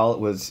Harbor, well, it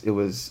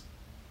was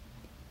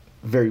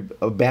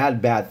a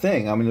bad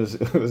thing. I mean,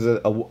 it was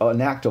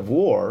an act of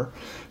war,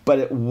 but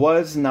it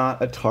was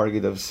not a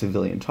target of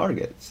civilian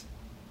targets.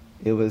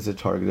 It was a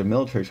target of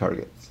military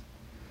targets.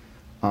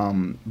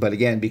 But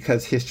again,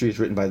 because history is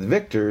written by the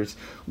victors,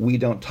 we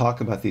don't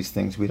talk about these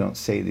things. We don't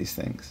say these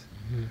things.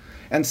 Mm-hmm.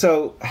 And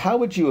so how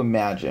would you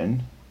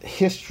imagine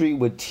history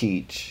would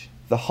teach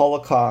the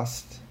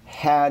Holocaust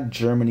had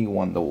Germany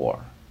won the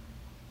war?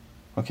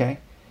 Okay?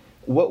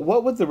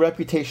 What would the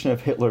reputation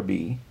of Hitler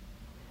be?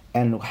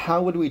 And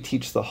how would we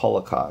teach the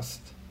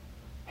Holocaust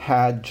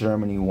had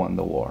Germany won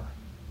the war?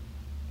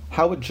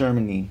 How would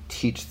Germany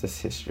teach this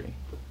history?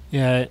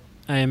 Yeah,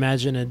 I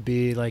imagine it'd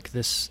be like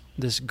this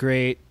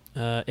great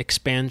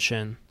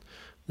expansion,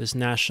 this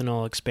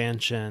national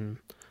expansion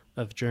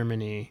of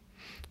Germany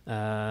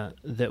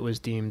that was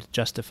deemed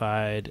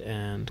justified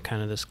and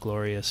kind of this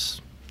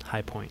glorious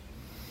high point.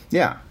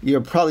 Yeah,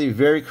 you're probably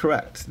very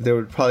correct. There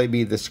would probably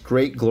be this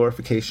great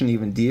glorification,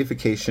 even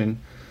deification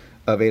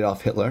of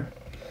Adolf Hitler.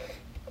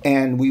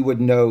 And we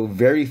would know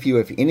very few,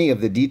 if any,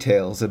 of the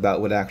details about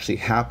what actually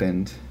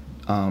happened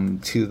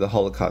to the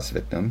Holocaust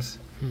victims.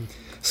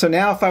 So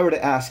now if I were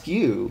to ask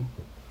you,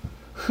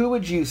 who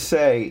would you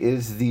say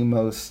is the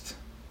most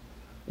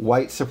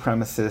white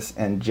supremacist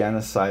and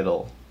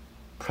genocidal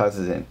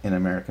president in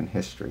American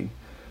history?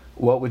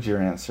 What would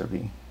your answer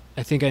be?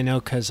 I think I know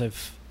because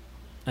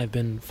I've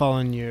been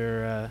following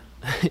your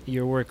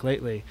your work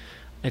lately.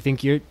 I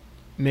think you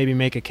maybe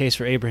make a case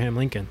for Abraham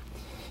Lincoln.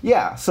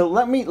 Yeah, so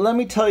let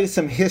me tell you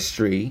some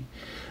history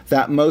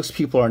that most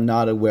people are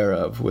not aware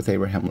of with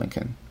Abraham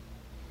Lincoln.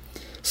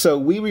 So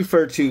we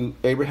refer to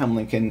Abraham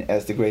Lincoln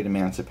as the great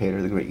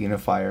emancipator, the great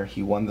unifier.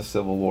 He won the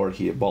Civil War.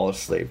 He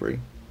abolished slavery.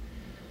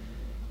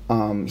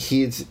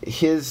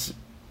 His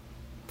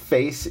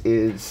face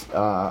is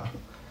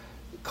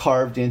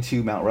carved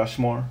into Mount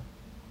Rushmore.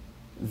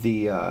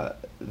 The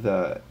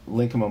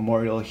Lincoln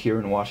Memorial here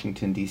in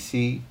Washington,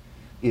 D.C.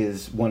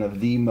 is one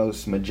of the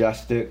most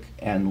majestic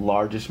and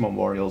largest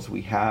memorials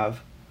we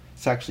have.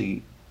 It's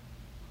actually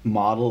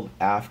modeled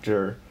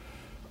after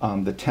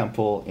the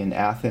temple in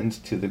Athens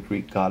to the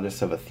Greek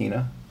goddess of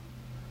Athena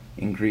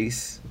in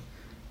Greece.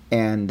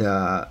 And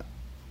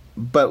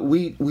but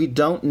we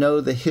don't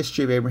know the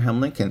history of Abraham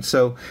Lincoln.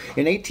 So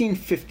in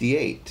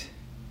 1858,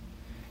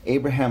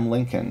 Abraham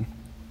Lincoln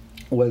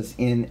was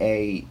in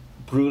a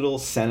brutal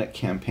Senate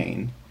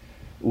campaign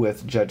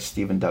with Judge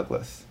Stephen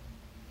Douglas.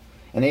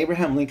 And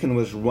Abraham Lincoln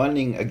was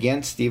running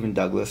against Stephen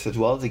Douglas as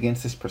well as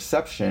against this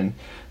perception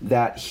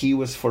that he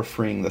was for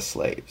freeing the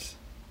slaves.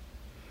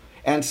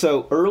 And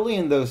so early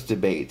in those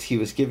debates, he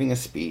was giving a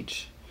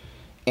speech,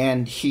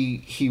 and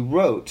he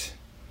wrote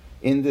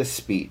in this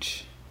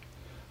speech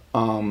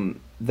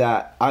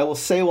that I will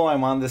say while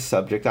I'm on this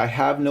subject, I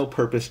have no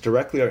purpose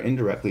directly or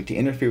indirectly to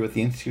interfere with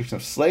the institution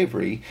of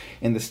slavery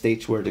in the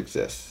states where it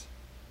exists.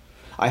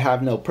 I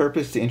have no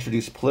purpose to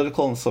introduce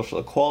political and social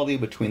equality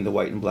between the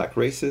white and black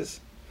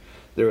races.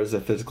 There is a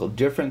physical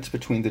difference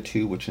between the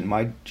two, which in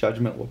my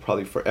judgment will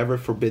probably forever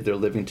forbid their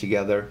living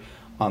together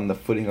on the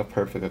footing of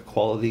perfect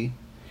equality.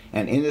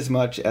 And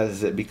inasmuch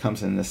as it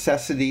becomes a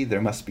necessity, there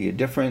must be a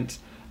difference.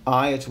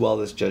 I, as well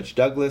as Judge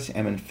Douglas,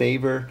 am in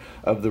favor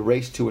of the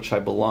race to which I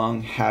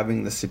belong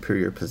having the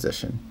superior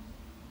position.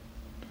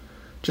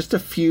 Just a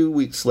few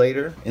weeks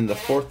later, in the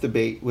fourth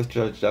debate with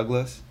Judge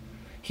Douglas,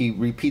 he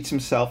repeats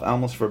himself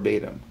almost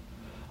verbatim.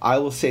 I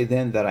will say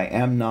then that I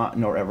am not,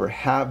 nor ever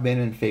have been,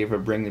 in favor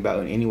of bringing about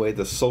in any way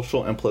the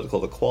social and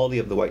political equality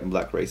of the white and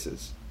black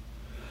races.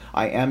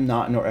 I am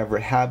not, nor ever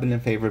have been, in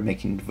favor of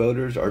making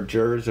voters or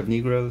jurors of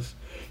Negroes,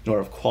 nor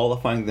of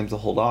qualifying them to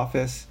hold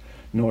office,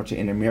 nor to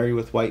intermarry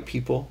with white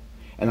people.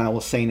 And I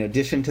will say in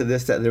addition to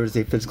this that there is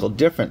a physical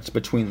difference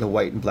between the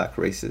white and black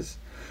races,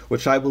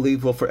 which I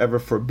believe will forever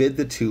forbid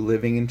the two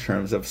living in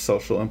terms of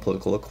social and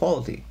political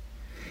equality.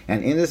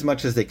 And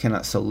inasmuch as they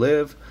cannot so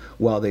live,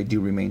 while they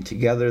do remain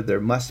together, there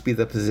must be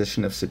the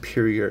position of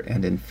superior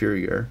and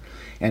inferior.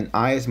 And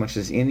I, as much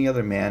as any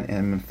other man,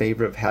 am in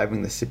favor of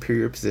having the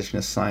superior position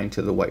assigned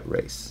to the white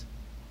race.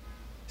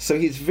 So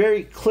he's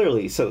very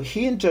clearly, so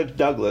he and Judge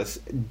Douglas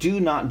do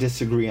not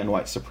disagree on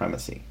white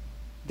supremacy.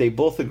 They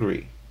both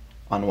agree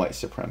on white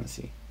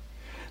supremacy.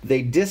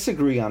 They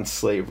disagree on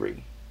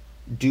slavery.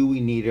 Do we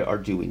need it or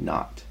do we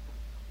not?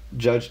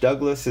 Judge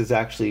Douglas is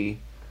actually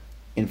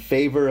in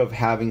favor of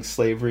having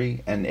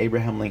slavery, and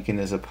Abraham Lincoln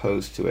is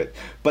opposed to it.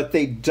 But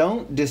they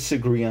don't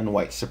disagree on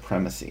white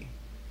supremacy.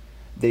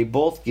 They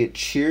both get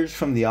cheers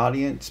from the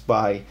audience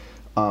by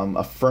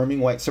affirming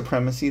white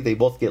supremacy. They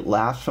both get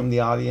laughs from the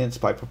audience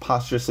by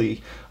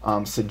preposterously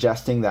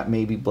suggesting that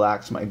maybe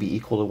blacks might be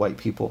equal to white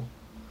people.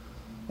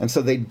 And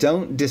so they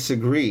don't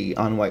disagree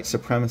on white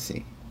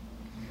supremacy.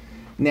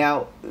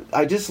 Now,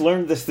 I just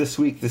learned this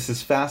week. This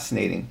is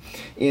fascinating.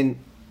 In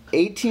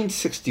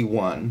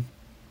 1861,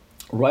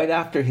 right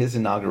after his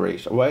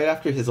inauguration, right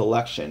after his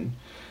election,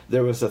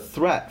 there was a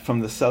threat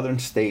from the southern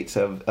states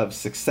of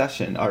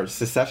secession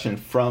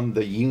from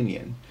the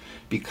Union,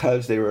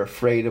 because they were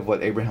afraid of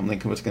what Abraham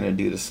Lincoln was going to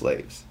do to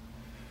slaves.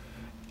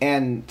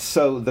 And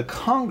so the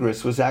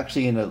Congress was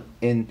actually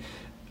in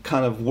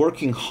kind of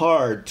working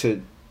hard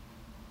to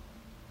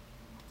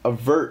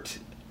avert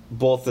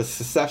both the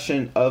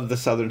secession of the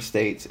southern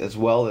states as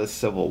well as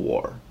civil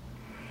war.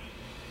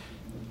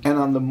 And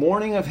on the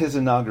morning of his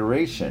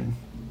inauguration,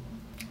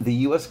 the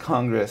U.S.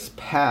 Congress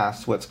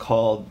passed what's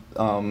called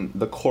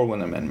the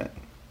Corwin Amendment.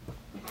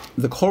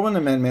 The Corwin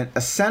Amendment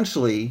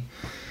essentially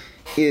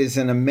is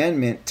an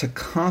amendment to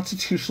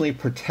constitutionally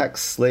protect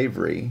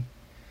slavery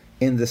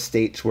in the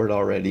states where it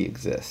already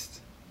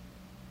exists.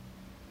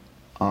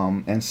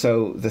 And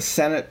so the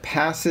Senate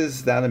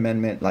passes that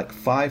amendment like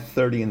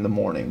 5:30 in the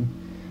morning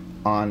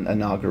on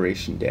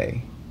Inauguration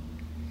Day.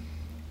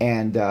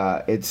 And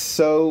it's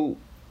so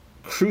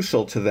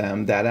crucial to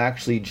them that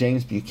actually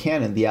James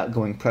Buchanan, the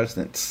outgoing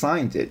president,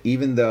 signed it,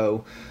 even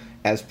though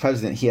as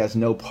president he has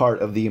no part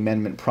of the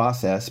amendment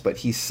process, but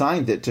he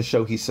signed it to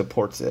show he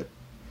supports it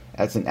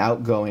as an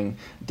outgoing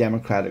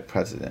Democratic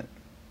president.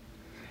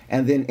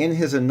 And then in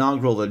his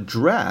inaugural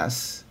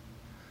address,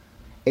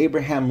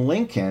 Abraham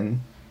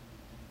Lincoln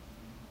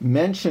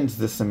mentions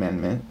this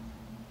amendment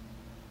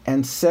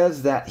and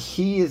says that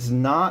he is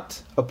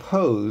not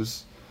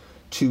opposed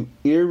to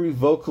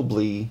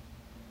irrevocably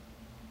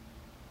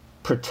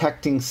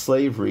protecting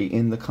slavery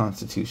in the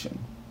Constitution.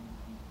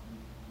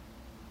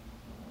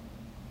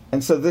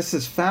 And so this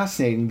is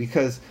fascinating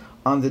because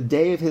on the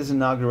day of his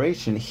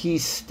inauguration, he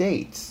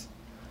states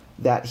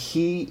that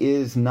he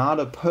is not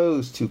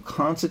opposed to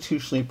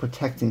constitutionally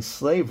protecting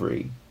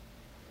slavery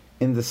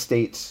in the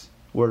states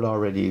where it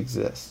already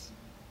exists.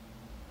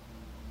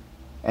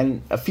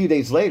 And a few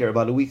days later,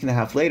 about a week and a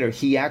half later,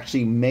 he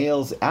actually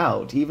mails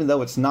out, even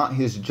though it's not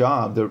his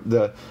job,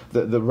 the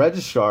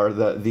registrar,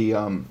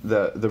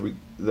 the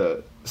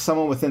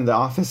someone within the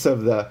office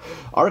of the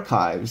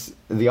archives,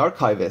 the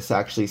archivist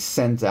actually is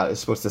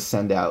supposed to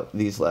send out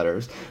these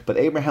letters. But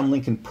Abraham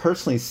Lincoln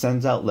personally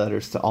sends out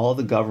letters to all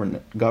the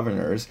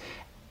governors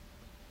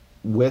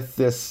with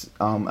this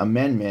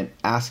amendment,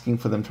 asking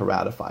for them to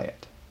ratify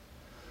it.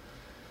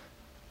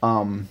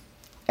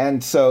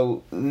 And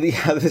so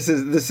this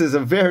is a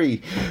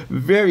very,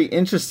 very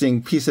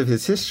interesting piece of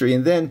his history.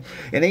 And then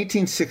in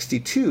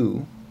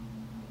 1862,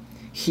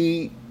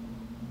 he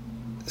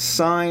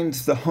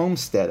signs the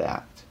Homestead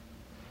Act.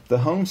 The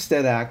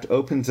Homestead Act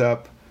opens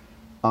up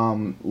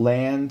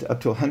land,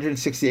 up to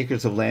 160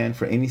 acres of land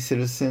for any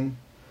citizen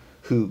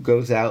who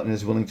goes out and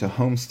is willing to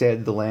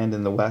homestead the land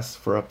in the West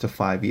for up to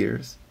 5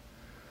 years.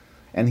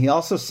 And he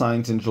also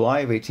signs in July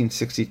of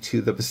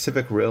 1862 the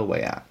Pacific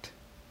Railway Act.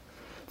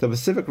 The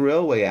Pacific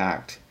Railway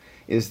Act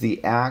is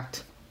the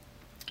act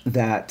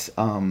that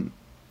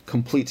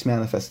completes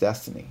Manifest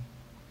Destiny.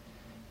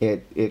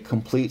 It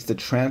completes the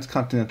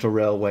Transcontinental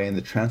Railway and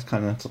the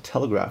Transcontinental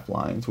Telegraph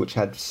lines, which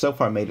had so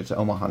far made it to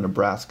Omaha,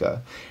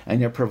 Nebraska,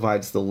 and it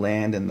provides the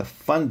land and the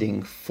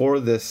funding for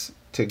this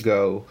to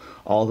go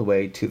all the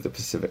way to the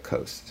Pacific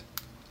coast.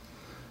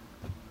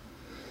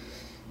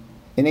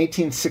 In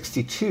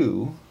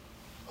 1862,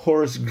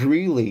 Horace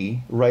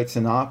Greeley writes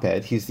an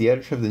op-ed. He's the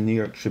editor of the New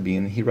York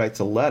Tribune. He writes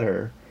a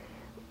letter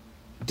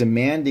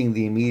demanding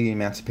the immediate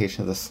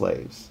emancipation of the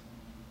slaves.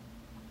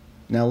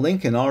 Now,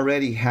 Lincoln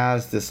already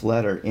has this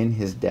letter in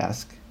his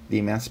desk. The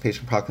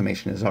Emancipation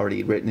Proclamation is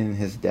already written in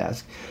his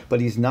desk, but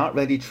he's not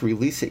ready to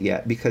release it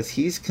yet because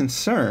he's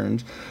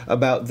concerned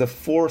about the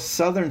 4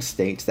 southern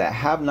states that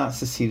have not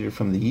seceded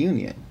from the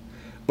Union,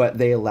 but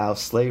they allow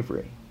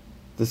slavery.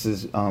 This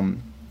is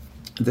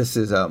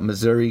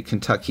Missouri,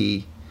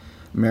 Kentucky,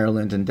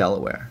 Maryland, and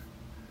Delaware.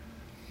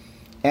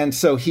 And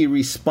so he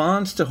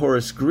responds to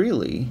Horace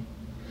Greeley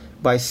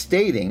by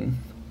stating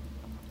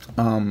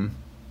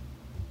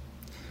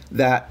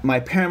that my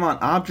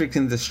paramount object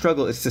in this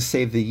struggle is to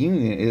save the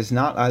Union. It is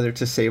not either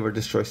to save or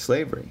destroy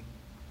slavery.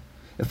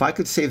 If I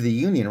could save the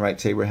Union,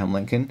 writes Abraham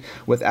Lincoln,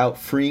 without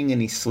freeing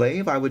any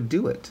slave, I would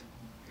do it.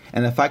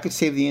 And if I could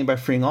save the Union by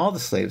freeing all the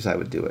slaves, I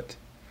would do it.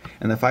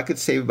 And if I could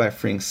save it by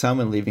freeing some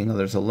and leaving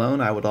others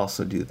alone, I would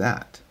also do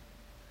that.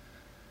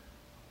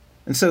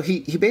 And so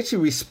he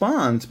basically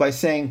responds by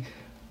saying,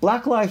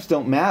 Black lives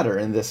don't matter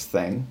in this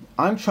thing.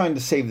 I'm trying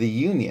to save the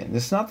Union.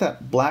 It's not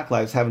that Black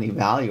lives have any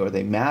value or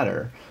they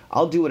matter.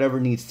 I'll do whatever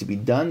needs to be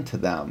done to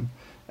them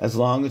as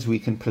long as we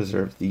can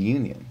preserve the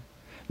Union.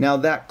 Now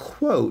that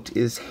quote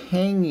is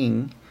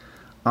hanging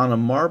on a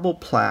marble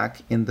plaque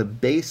in the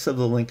base of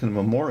the Lincoln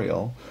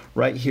Memorial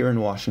right here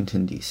in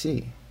Washington,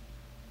 D.C.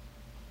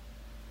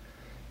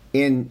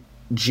 In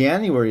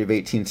January of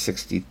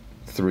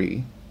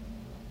 1863,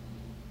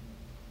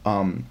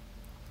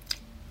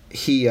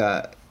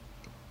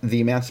 the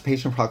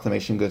Emancipation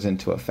Proclamation goes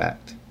into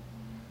effect.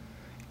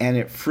 And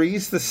it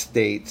frees the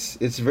states.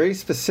 It's very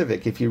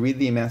specific if you read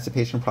the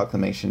Emancipation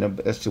Proclamation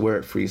as to where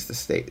it frees the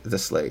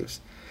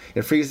slaves.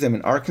 It frees them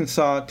in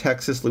Arkansas,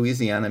 Texas,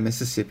 Louisiana,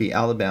 Mississippi,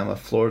 Alabama,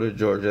 Florida,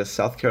 Georgia,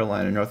 South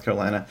Carolina, North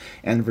Carolina,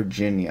 and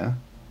Virginia.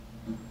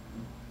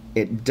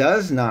 It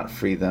does not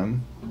free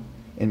them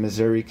in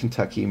Missouri,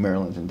 Kentucky,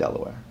 Maryland, and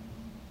Delaware.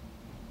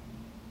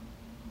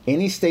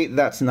 Any state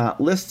that's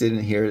not listed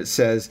in here, it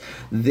says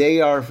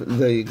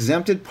the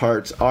exempted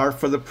parts are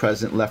for the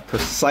present left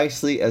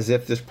precisely as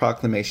if this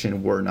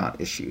proclamation were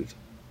not issued.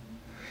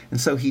 And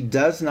so he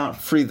does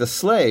not free the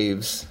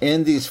slaves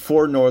in these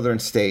 4 northern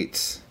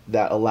states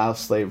that allow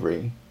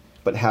slavery,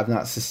 but have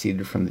not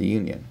seceded from the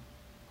Union.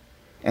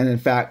 And in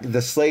fact,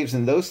 the slaves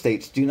in those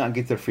states do not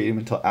get their freedom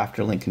until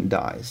after Lincoln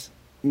dies.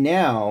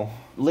 Now,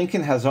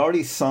 Lincoln has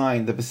already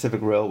signed the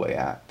Pacific Railway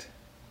Act.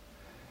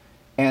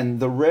 And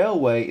the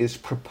railway is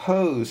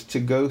proposed to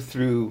go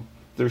through,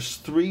 there's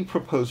 3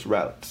 proposed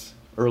routes,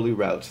 early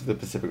routes of the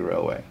Pacific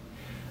Railway.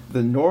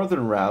 The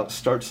northern route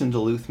starts in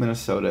Duluth,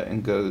 Minnesota,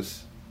 and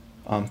goes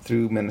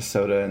through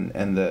Minnesota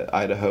and the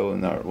Idaho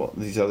and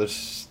these other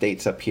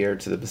states up here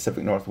to the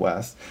Pacific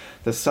Northwest.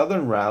 The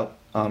southern route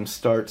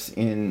starts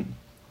in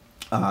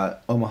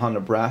Omaha,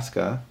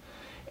 Nebraska,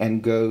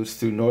 and goes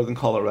through northern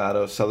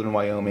Colorado, southern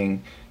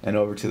Wyoming, and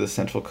over to the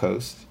Central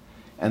Coast.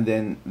 And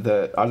then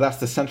that's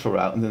the central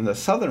route, and then the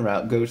southern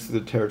route goes through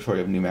the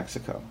territory of New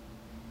Mexico.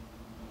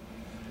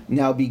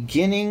 Now,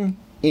 beginning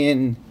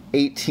in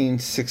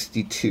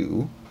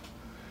 1862,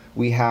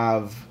 we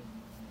have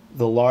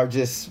the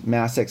largest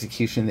mass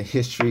execution in the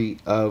history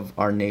of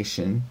our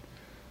nation,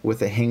 with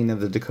the hanging of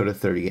the Dakota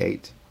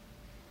 38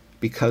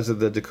 because of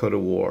the Dakota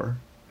War.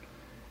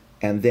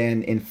 And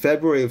then in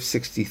February of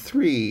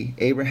 63,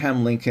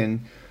 Abraham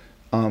Lincoln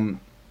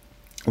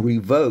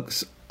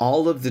revokes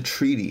all of the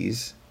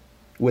treaties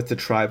with the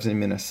tribes in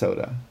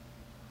Minnesota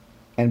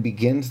and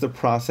begins the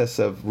process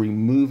of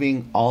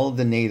removing all of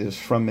the natives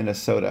from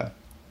Minnesota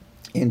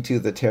into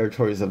the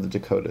territories of the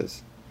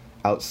Dakotas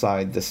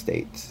outside the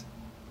states.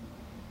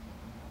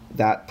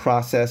 That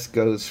process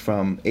goes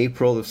from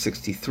April of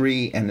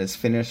 63 and is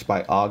finished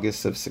by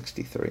August of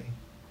 63.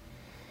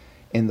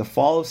 In the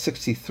fall of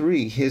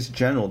 63, his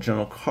General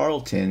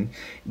Carleton,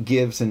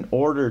 gives an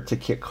order to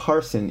Kit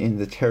Carson in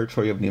the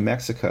territory of New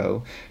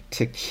Mexico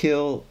to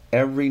kill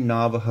every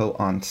Navajo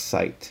on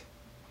sight.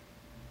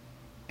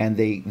 And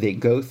they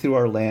go through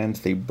our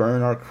lands, they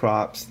burn our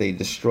crops, they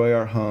destroy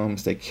our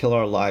homes, they kill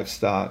our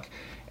livestock,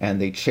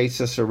 and they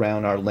chase us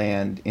around our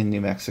land in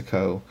New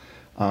Mexico.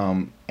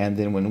 And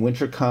then when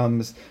winter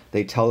comes,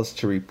 they tell us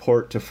to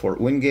report to Fort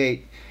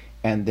Wingate.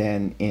 And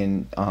then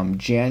in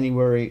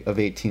January of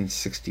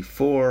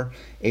 1864,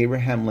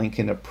 Abraham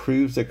Lincoln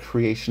approves the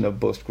creation of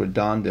Bosque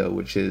Redondo,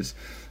 which is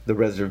the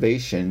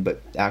reservation,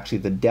 but actually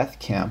the death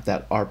camp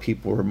that our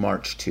people were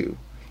marched to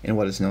in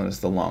what is known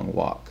as the Long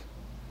Walk.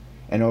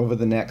 And over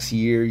the next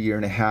year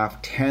and a half,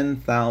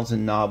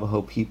 10,000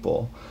 Navajo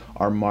people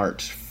are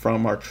marched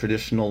from our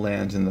traditional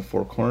lands in the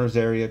Four Corners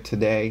area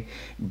today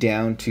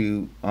down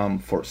to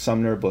Fort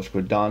Sumner, Bosque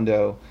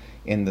Redondo,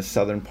 in the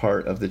southern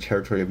part of the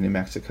territory of New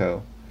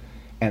Mexico.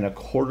 And a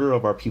quarter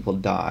of our people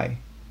die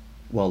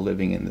while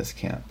living in this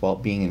camp, while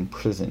being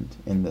imprisoned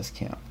in this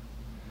camp.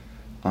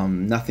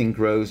 Nothing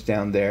grows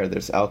down there.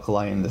 There's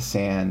alkali in the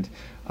sand.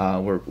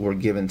 We're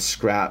given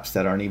scraps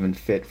that aren't even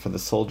fit for the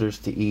soldiers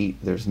to eat.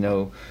 There's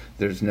no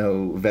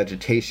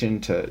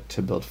vegetation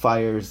to build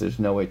fires. There's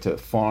no way to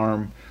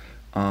farm.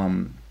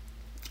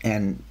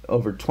 And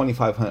over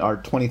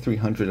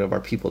 2,300 of our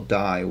people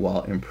die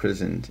while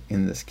imprisoned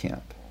in this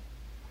camp.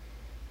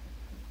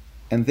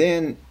 And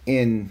then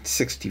in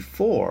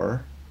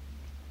 64,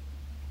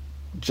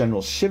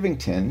 General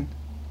Shivington,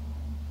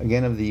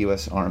 again of the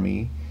U.S.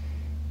 Army,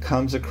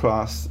 comes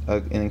across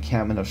an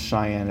encampment of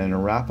Cheyenne and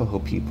Arapaho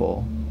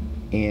people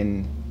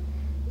in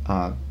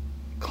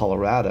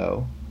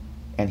Colorado,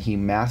 and he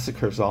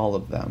massacres all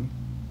of them.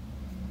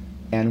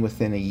 And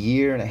within a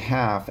year and a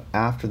half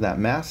after that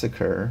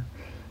massacre,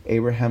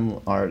 the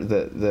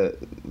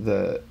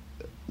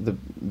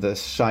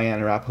Cheyenne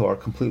and Arapaho are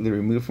completely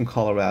removed from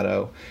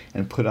Colorado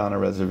and put on a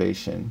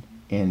reservation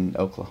in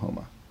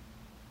Oklahoma.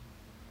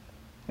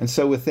 And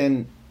so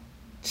within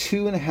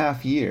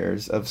 2.5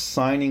 years of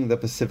signing the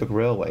Pacific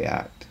Railway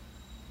Act,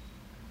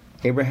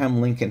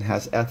 Abraham Lincoln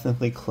has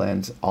ethnically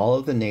cleansed all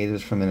of the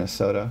natives from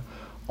Minnesota,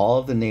 all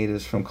of the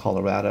natives from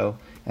Colorado,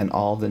 and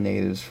all of the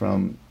natives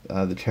from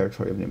the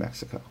territory of New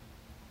Mexico.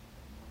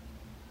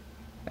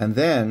 And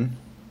then,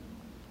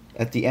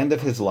 at the end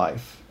of his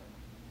life,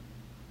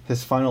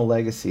 his final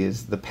legacy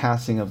is the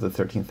passing of the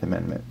 13th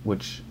Amendment,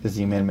 which is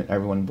the amendment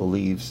everyone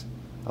believes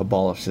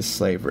abolishes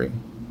slavery.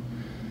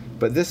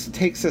 But this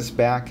takes us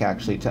back,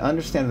 actually. To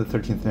understand the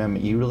 13th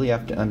Amendment, you really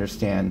have to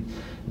understand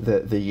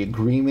the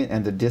agreement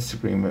and the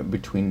disagreement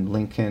between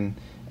Lincoln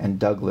and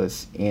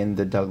Douglas in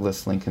the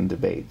Douglas-Lincoln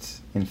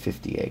debates in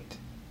 58.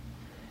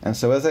 And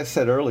so, as I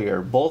said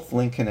earlier, both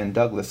Lincoln and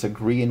Douglas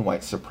agree in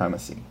white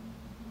supremacy.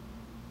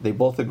 They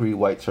both agree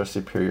whites are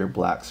superior,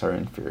 blacks are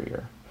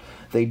inferior.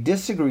 They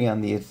disagree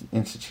on the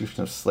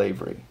institution of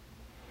slavery.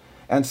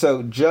 And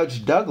so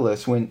Judge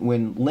Douglas,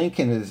 when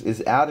Lincoln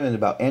is adamant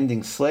about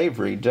ending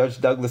slavery,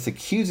 Judge Douglas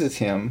accuses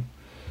him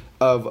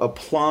of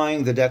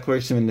applying the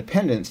Declaration of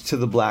Independence to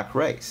the black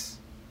race.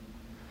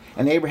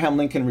 And Abraham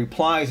Lincoln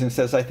replies and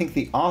says, I think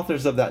the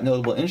authors of that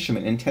notable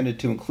instrument intended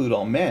to include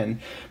all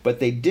men, but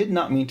they did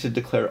not mean to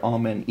declare all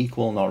men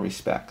equal in all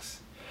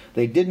respects.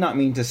 They did not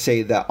mean to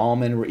say that all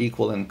men were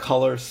equal in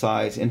color,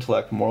 size,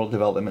 intellect, moral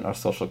development, or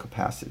social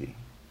capacity.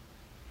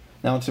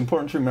 Now, it's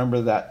important to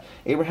remember that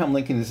Abraham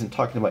Lincoln isn't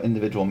talking about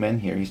individual men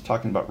here. He's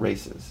talking about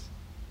races.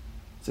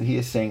 So he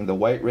is saying the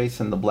white race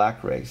and the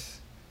black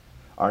race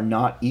are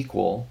not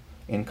equal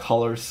in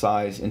color,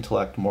 size,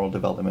 intellect, moral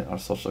development, or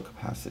social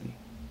capacity.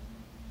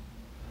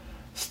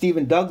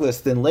 Stephen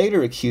Douglas then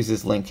later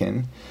accuses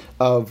Lincoln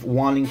of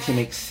wanting to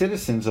make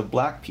citizens of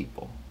black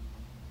people.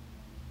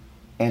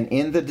 And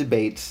in the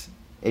debates,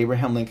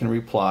 Abraham Lincoln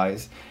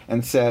replies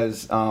and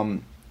says,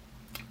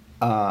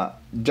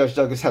 Judge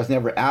Douglas has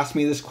never asked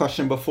me this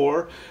question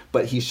before,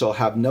 but he shall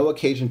have no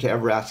occasion to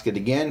ever ask it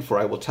again, for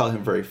I will tell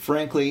him very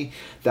frankly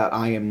that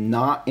I am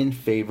not in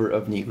favor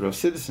of Negro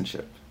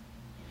citizenship.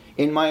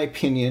 In my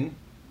opinion,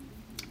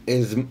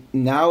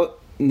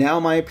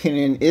 my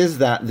opinion is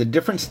that the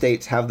different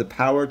states have the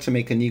power to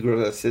make a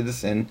Negro a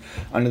citizen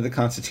under the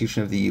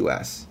Constitution of the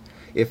U.S.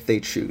 if they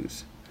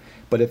choose.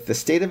 But if the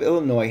state of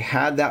Illinois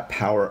had that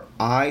power,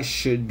 I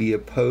should be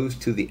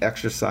opposed to the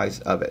exercise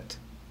of it.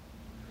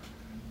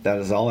 That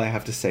is all I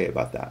have to say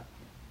about that.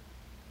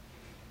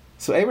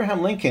 So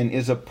Abraham Lincoln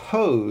is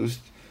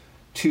opposed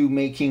to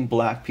making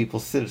black people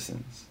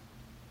citizens.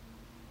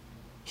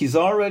 He's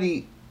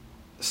already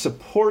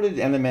supported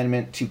an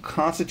amendment to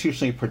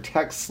constitutionally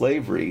protect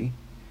slavery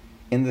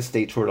in the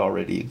states where it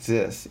already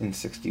exists in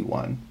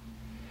 1961.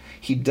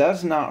 He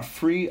does not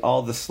free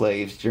all the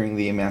slaves during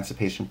the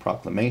Emancipation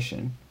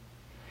Proclamation,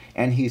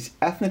 and he's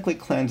ethnically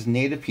cleansed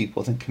Native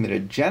peoples and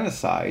committed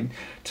genocide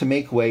to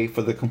make way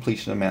for the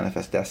completion of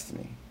Manifest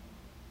Destiny.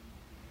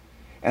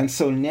 And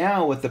so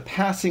now, with the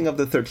passing of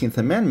the 13th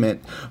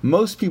Amendment,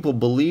 most people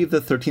believe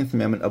the 13th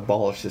Amendment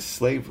abolishes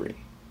slavery.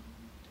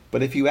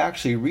 But if you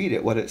actually read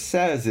it, what it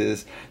says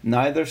is,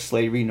 neither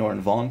slavery nor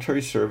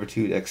involuntary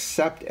servitude,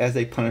 except as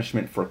a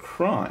punishment for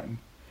crime,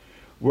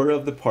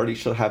 whereof the party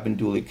shall have been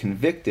duly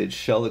convicted,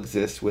 shall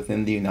exist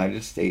within the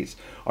United States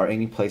or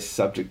any place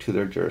subject to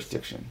their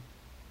jurisdiction.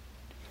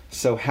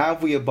 So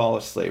have we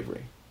abolished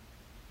slavery?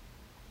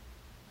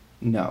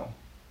 No.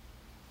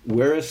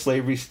 Where is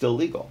slavery still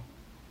legal?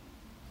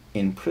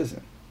 In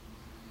prison.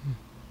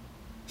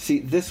 See,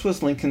 this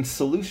was Lincoln's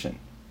solution.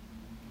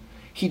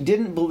 He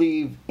didn't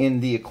believe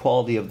in the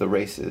equality of the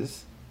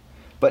races,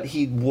 but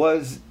he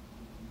was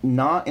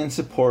not in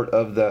support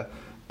of the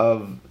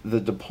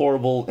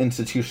deplorable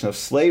institution of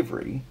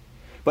slavery.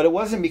 But it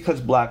wasn't because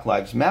Black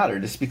Lives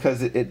Mattered. It's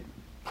because it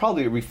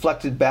probably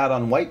reflected bad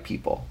on white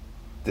people,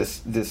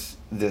 this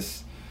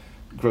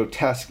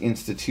grotesque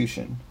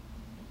institution.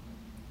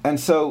 And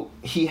so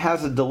he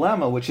has a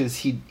dilemma, which is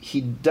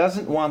he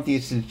doesn't want the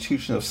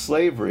institution of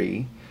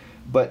slavery,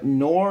 but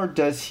nor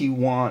does he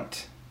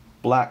want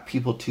black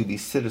people to be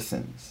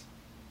citizens.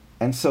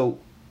 And so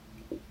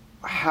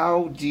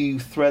how do you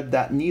thread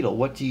that needle?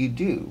 What do you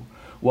do?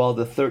 Well,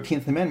 the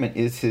 13th Amendment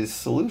is his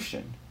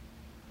solution.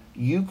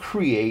 You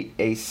create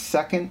a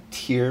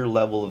second-tier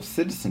level of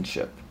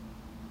citizenship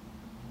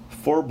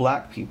for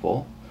black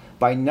people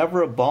by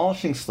never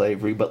abolishing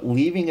slavery, but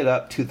leaving it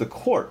up to the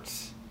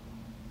courts,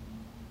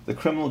 the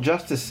criminal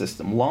justice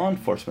system, law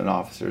enforcement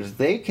officers.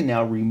 They can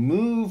now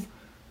remove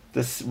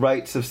the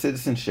rights of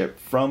citizenship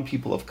from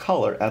people of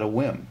color at a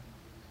whim.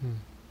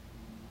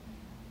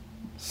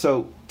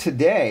 So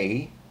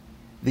today,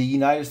 the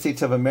United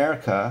States of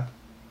America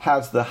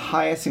has the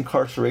highest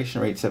incarceration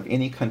rates of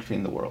any country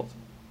in the world.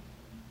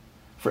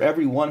 For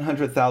every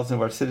 100,000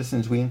 of our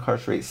citizens, we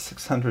incarcerate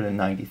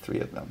 693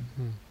 of them.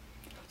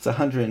 It's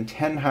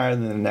 110 higher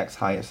than the next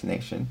highest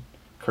nation,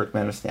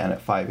 Turkmenistan,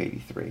 at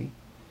 583.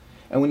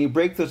 And when you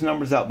break those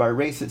numbers out by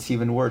race, it's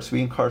even worse.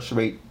 We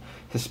incarcerate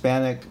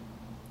Hispanic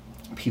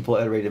people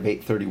at a rate of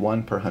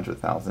 831 per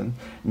 100,000,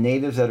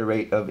 natives at a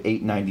rate of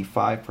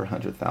 895 per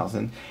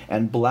 100,000,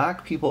 and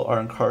black people are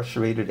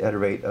incarcerated at a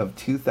rate of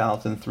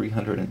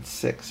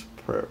 2,306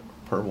 per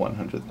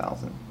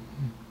 100,000.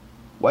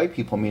 White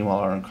people, meanwhile,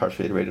 are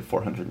incarcerated at a rate of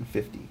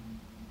 450.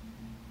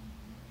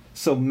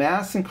 So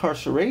mass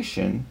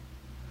incarceration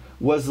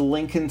was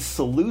Lincoln's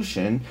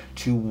solution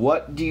to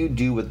what do you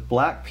do with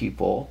black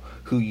people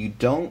who you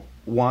don't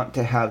want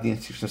to have the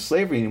institution of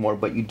slavery anymore,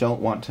 but you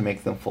don't want to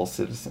make them full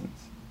citizens.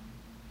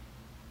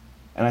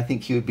 And I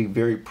think he would be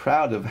very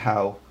proud of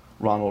how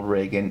Ronald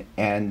Reagan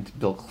and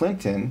Bill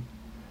Clinton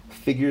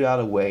figured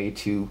out a way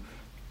to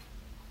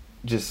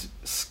just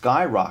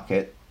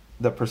skyrocket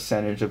the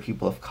percentage of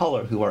people of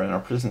color who are in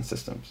our prison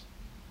systems.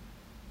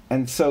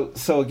 And so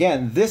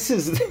again, this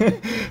is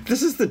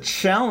this is the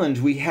challenge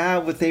we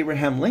have with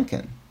Abraham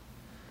Lincoln,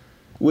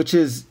 which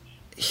is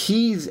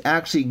he's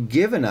actually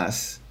given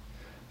us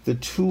the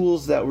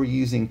tools that we're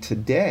using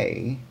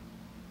today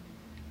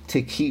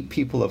to keep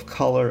people of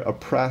color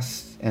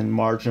oppressed and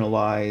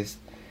marginalized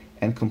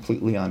and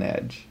completely on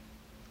edge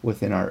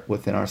within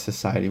our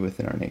society,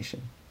 within our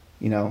nation.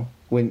 You know,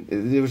 when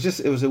it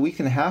was a week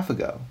and a half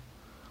ago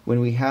when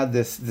we had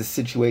this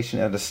situation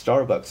at a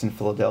Starbucks in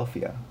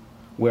Philadelphia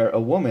where a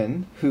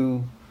woman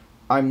who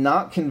I'm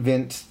not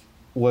convinced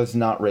was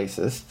not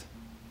racist.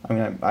 I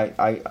mean,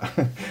 I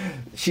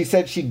she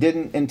said she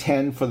didn't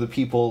intend for the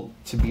people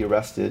to be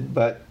arrested,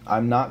 but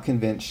I'm not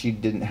convinced she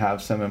didn't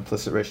have some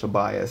implicit racial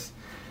bias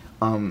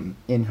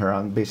in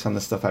her based on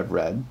the stuff I've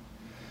read.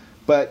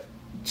 But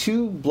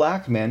two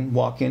black men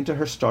walk into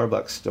her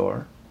Starbucks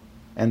store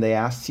and they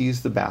ask to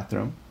use the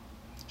bathroom.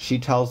 She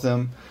tells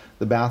them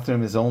the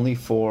bathroom is only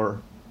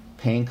for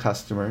paying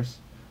customers.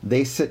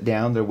 They sit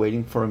down, they're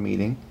waiting for a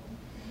meeting.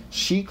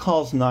 She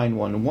calls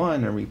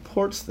 911 and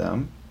reports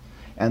them,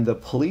 and the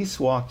police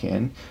walk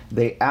in.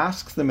 They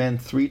ask the men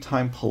 3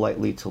 times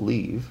politely to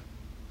leave.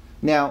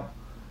 Now,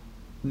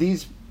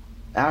 these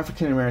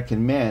African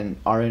American men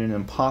are in an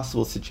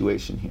impossible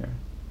situation here,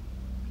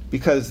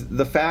 because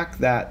the fact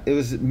that it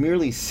was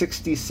merely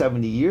 60,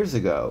 70 years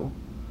ago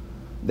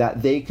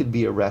that they could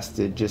be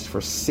arrested just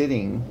for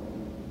sitting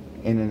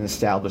in an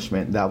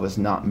establishment that was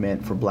not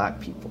meant for black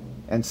people.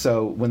 And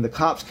so when the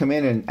cops come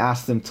in and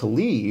ask them to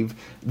leave,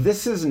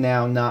 this is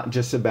now not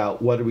just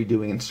about what are we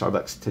doing in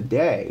Starbucks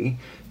today.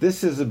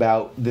 This is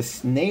about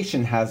this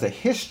nation has a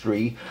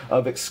history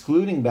of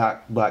excluding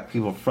black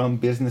people from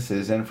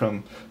businesses and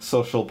from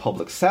social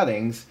public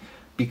settings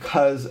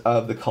because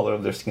of the color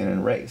of their skin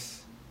and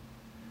race.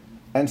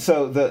 And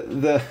so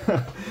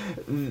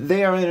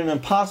they are in an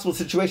impossible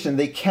situation.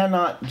 They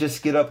cannot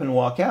just get up and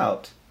walk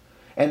out.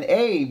 And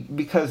A,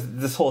 because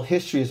this whole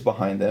history is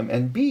behind them,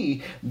 and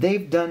B,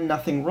 they've done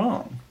nothing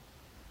wrong.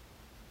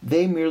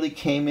 They merely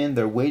came in,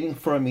 they're waiting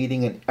for a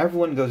meeting, and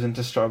everyone goes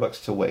into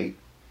Starbucks to wait.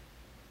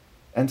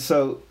 And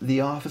so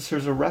the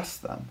officers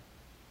arrest them.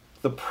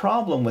 The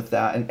problem with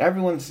that, and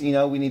everyone's,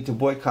 we need to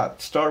boycott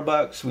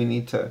Starbucks, we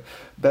need to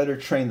better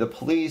train the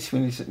police, we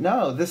need to,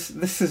 no, this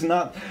is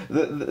not,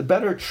 the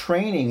better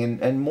training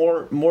and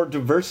more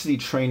diversity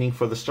training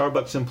for the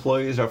Starbucks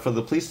employees or for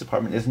the police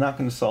department is not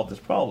going to solve this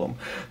problem.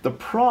 The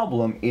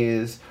problem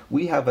is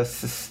we have a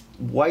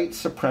white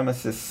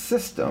supremacist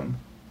system,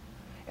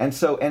 and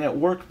it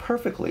worked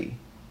perfectly.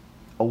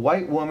 A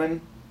white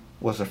woman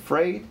was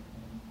afraid,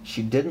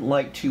 she didn't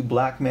like 2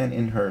 black men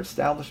in her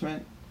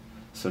establishment,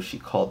 so she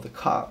called the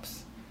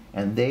cops,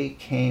 and they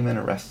came and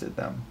arrested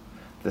them.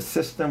 The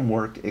system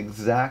worked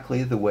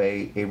exactly the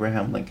way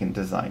Abraham Lincoln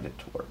designed it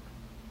to work.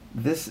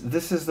 This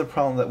is the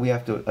problem that we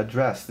have to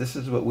address. This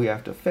is what we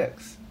have to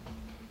fix.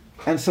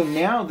 And so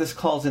now this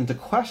calls into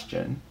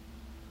question,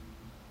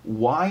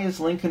 why is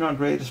Lincoln our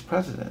greatest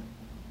president?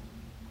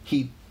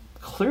 He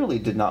clearly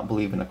did not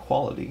believe in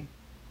equality.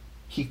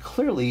 He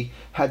clearly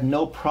had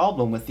no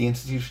problem with the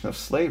institution of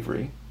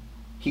slavery.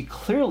 He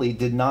clearly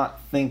did not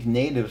think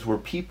natives were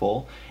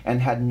people and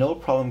had no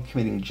problem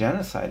committing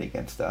genocide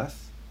against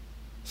us.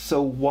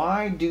 So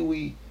why do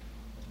we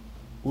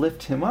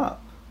lift him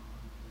up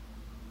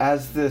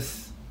as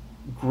this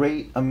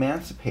great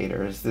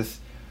emancipator, as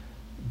this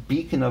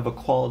beacon of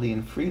equality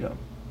and freedom?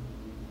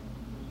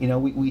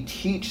 We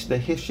teach the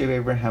history of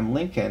Abraham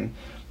Lincoln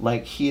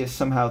like he is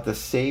somehow the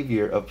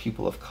savior of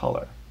people of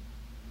color.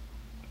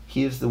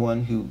 He is the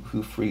one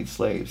who freed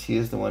slaves. He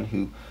is the one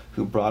who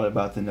brought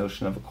about the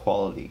notion of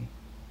equality.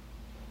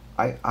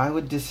 I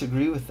would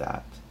disagree with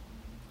that.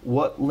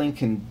 What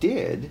Lincoln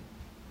did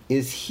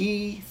is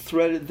he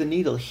threaded the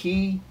needle.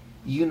 He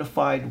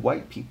unified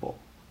white people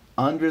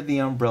under the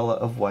umbrella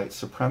of white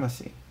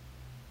supremacy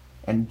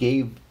and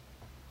gave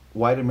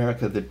white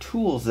America the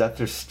tools that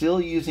they're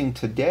still using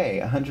today,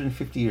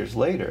 150 years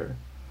later,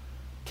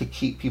 to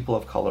keep people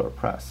of color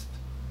oppressed.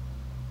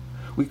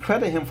 We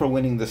credit him for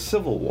winning the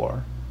Civil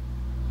War,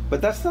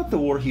 but that's not the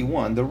war he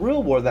won. The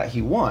real war that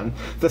he won,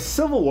 the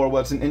Civil War,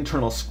 was an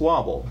internal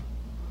squabble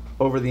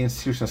over the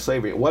institution of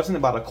slavery. It wasn't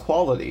about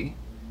equality.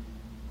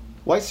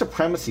 White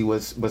supremacy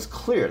was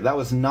clear. That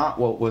was not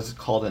what was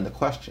called into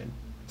question.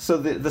 So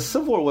the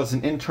Civil War was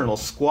an internal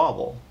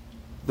squabble.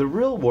 The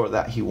real war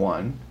that he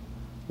won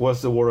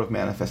was the War of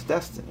Manifest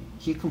Destiny.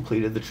 He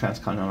completed the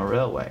Transcontinental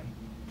Railway.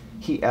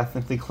 He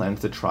ethnically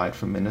cleansed the tribes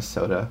from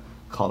Minnesota,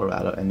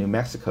 Colorado, and New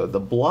Mexico, the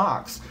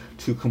blocks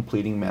to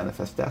completing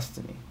Manifest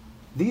Destiny.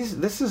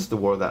 This is the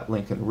war that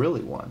Lincoln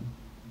really won.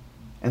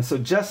 And so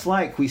just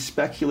like we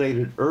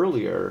speculated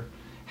earlier,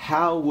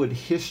 how would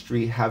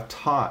history have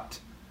taught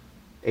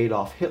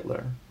Adolf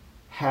Hitler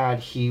had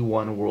he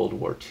won World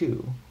War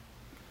II?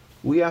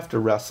 We have to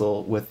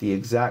wrestle with the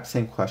exact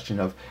same question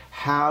of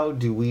how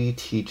do we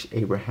teach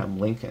Abraham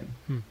Lincoln?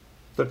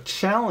 The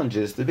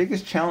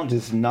biggest challenge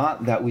is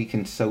not that we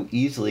can so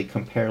easily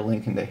compare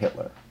Lincoln to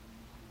Hitler.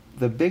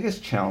 The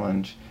biggest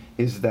challenge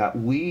is that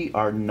we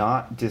are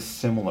not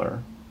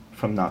dissimilar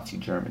from Nazi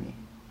Germany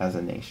as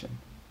a nation.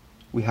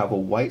 We have a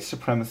white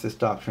supremacist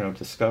doctrine of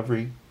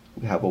discovery.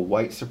 We have a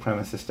white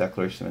supremacist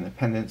Declaration of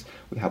Independence.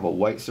 We have a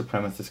white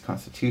supremacist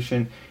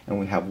Constitution. And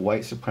we have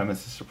white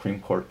supremacist Supreme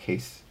Court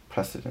case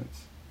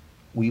precedents.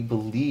 We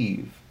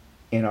believe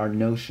in our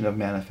notion of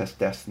manifest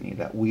destiny,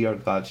 that we are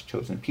God's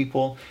chosen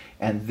people,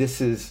 and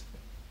this is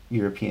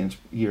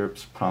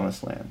Europe's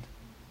promised land.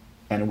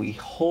 And we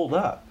hold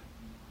up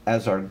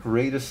as our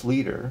greatest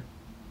leader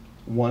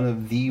one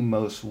of the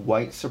most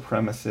white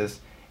supremacist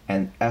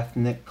and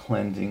ethnic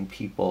cleansing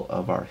people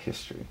of our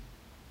history.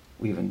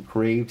 We've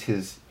engraved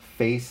his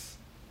face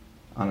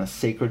on a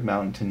sacred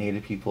mountain to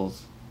Native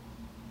peoples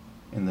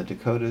in the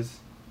Dakotas,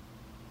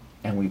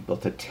 and we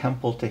built a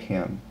temple to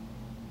him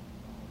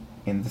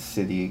in the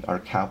city, our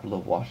capital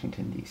of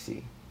Washington,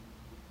 D.C.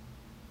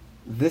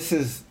 This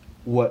is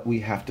what we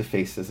have to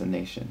face as a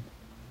nation.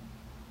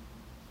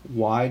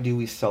 Why do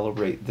we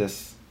celebrate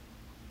this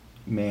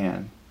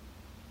man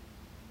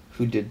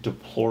who did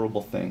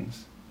deplorable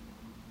things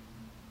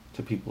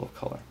to people of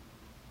color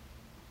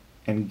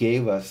and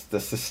gave us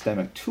the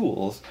systemic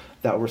tools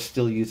that we're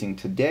still using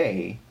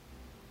today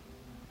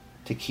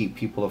to keep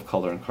people of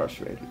color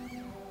incarcerated?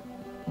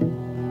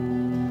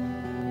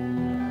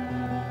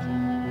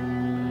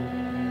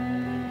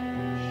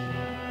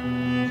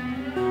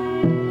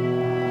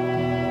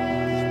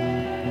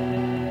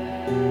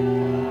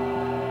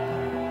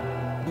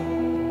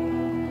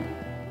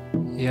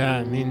 Yeah,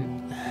 I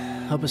mean,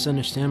 help us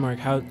understand, Mark,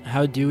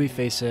 how do we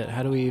face it?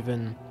 How do we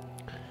even,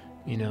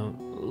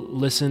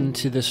 listen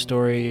to this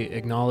story,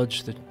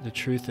 acknowledge the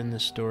truth in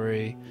this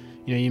story?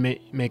 You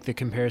make the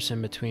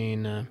comparison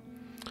between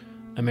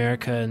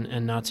America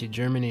and Nazi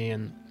Germany,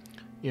 and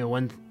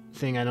one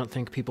thing I don't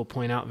think people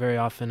point out very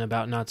often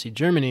about Nazi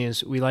Germany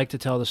is we like to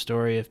tell the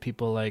story of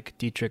people like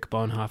Dietrich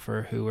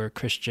Bonhoeffer, who were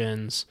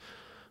Christians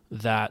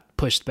that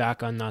pushed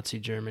back on Nazi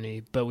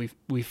Germany, but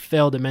we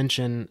fail to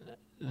mention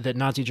that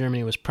Nazi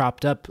Germany was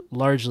propped up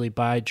largely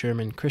by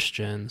German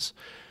Christians.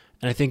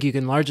 And I think you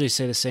can largely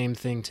say the same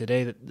thing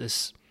today,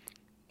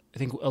 I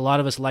think a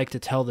lot of us like to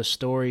tell the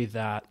story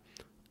that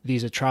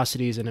these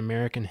atrocities in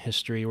American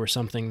history were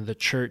something the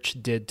church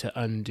did to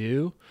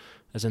undo,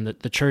 as in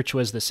the church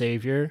was the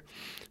savior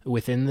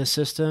within the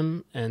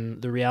system.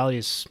 And the reality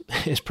is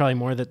probably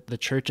more that the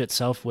church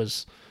itself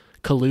was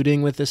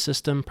colluding with the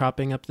system,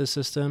 propping up the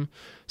system.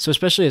 So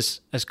especially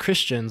as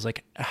Christians,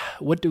 like,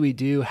 what do we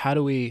do? How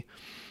do we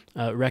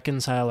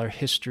reconcile our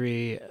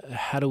history?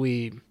 How do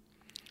we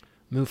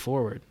move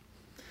forward?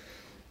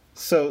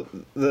 So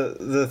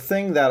the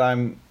thing that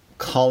I'm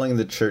calling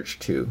the church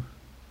to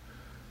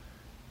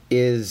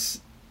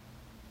is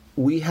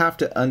we have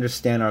to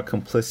understand our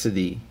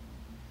complicity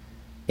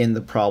in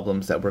the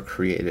problems that were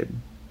created.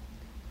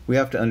 We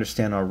have to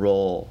understand our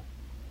role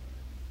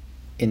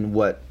in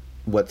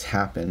what's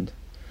happened.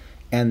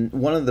 And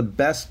one of the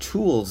best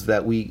tools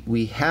that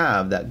we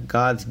have, that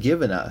God's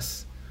given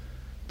us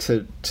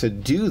to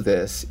do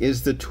this,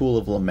 is the tool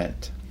of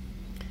lament.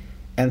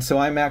 And so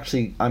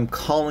I'm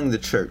calling the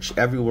church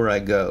everywhere I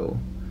go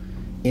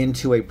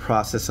into a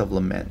process of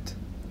lament.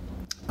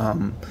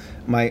 I'm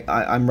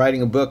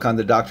writing a book on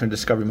the doctrine of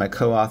discovery. My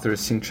co-author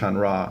is Sing-Chan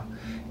Ra,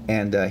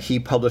 and he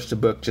published a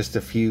book just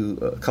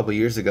a couple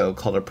years ago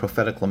called A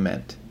Prophetic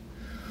Lament.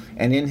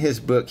 And in his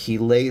book, he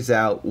lays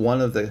out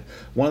one of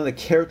the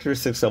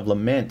characteristics of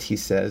lament. He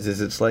says is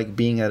it's like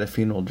being at a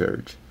funeral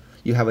dirge.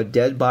 You have a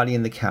dead body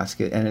in the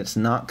casket, and it's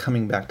not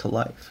coming back to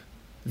life.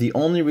 The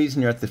only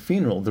reason you're at the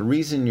funeral, the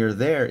reason you're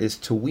there, is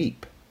to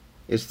weep,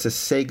 is to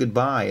say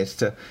goodbye, is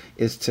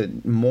to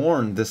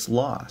mourn this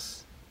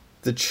loss.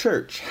 The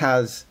church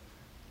has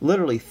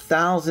literally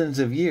thousands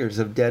of years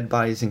of dead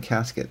bodies in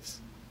caskets.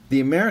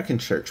 The American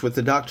church, with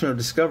the doctrine of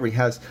discovery,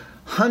 has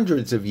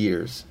hundreds of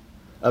years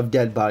of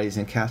dead bodies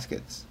in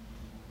caskets.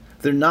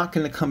 They're not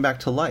going to come back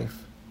to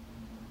life.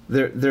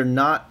 They're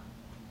not.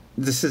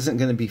 This isn't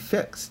going to be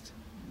fixed.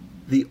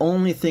 The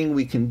only thing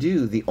we can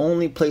do, the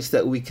only place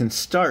that we can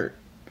start,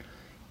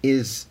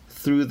 is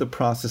through the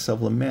process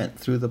of lament,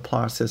 through the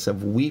process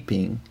of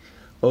weeping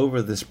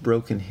over this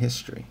broken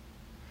history.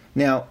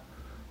 Now,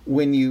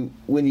 when you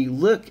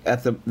look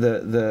at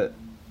the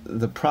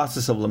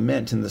process of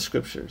lament in the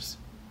scriptures,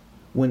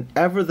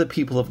 whenever the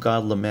people of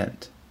God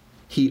lament,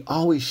 he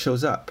always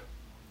shows up.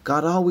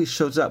 God always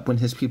shows up when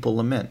his people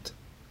lament.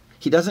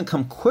 He doesn't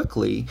come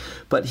quickly,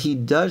 but he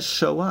does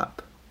show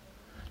up.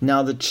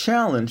 Now the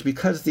challenge,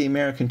 because the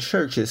American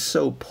church is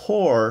so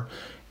poor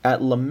at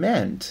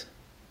lament,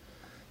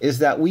 is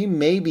that we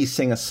maybe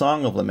sing a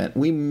song of lament.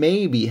 We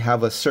maybe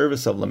have a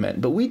service of lament,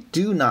 but we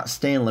do not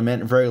stay in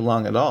lament very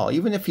long at all.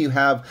 Even if you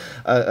have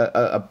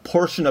a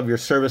portion of your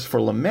service for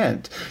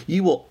lament,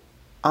 you will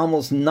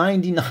almost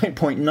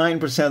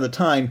 99.9% of the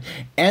time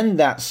end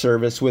that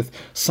service with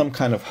some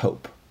kind of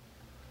hope,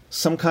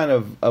 some kind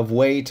of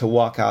way to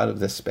walk out of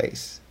this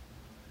space.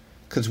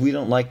 Because we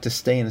don't like to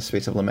stay in a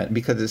space of lament,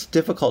 because it's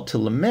difficult to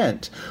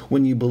lament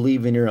when you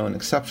believe in your own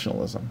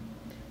exceptionalism.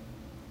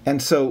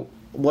 And so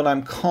what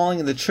I'm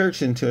calling the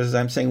church into is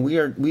I'm saying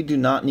we do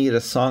not need a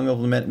song of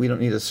lament. We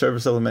don't need a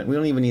service of lament. We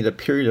don't even need a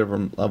period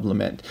of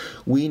lament.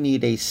 We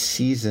need a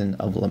season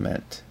of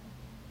lament.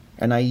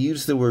 And I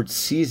use the word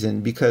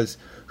season because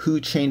who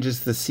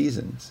changes the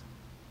seasons?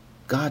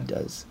 God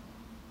does.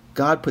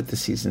 God put the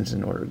seasons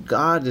in order.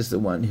 God is the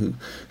one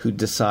who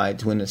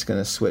decides when it's going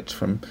to switch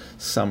from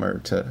summer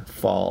to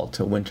fall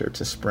to winter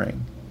to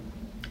spring.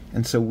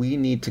 And so we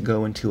need to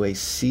go into a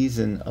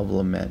season of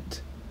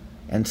lament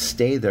and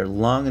stay there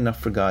long enough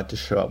for God to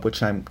show up,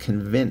 which I'm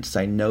convinced,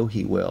 I know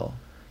he will.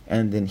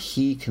 And then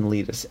he can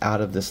lead us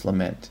out of this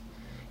lament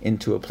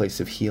into a place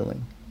of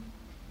healing.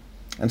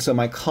 And so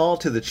my call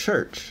to the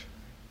church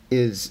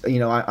is,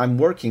 I'm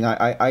working,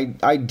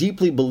 I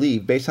deeply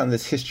believe, based on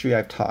this history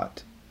I've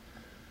taught,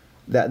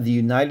 that the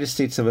United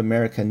States of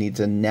America needs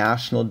a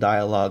national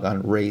dialogue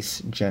on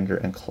race, gender,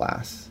 and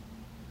class.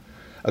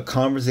 A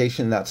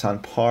conversation that's on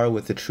par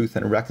with the Truth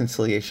and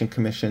Reconciliation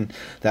Commission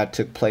that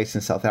took place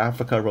in South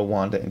Africa,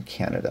 Rwanda, and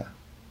Canada.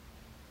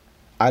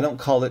 I don't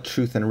call it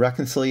truth and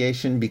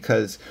reconciliation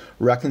because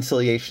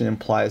reconciliation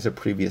implies a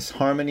previous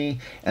harmony,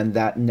 and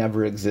that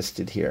never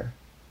existed here.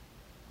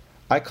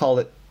 I call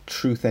it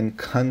truth and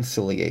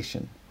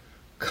conciliation.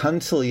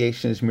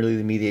 Conciliation is merely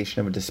the mediation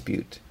of a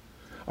dispute.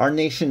 Our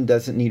nation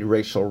doesn't need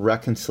racial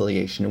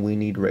reconciliation. We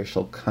need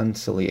racial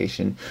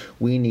conciliation.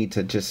 We need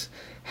to just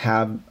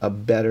have a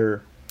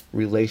better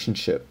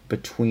relationship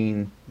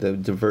between the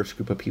diverse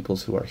group of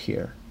peoples who are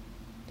here.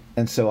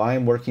 And so I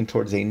am working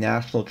towards a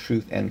National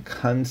Truth and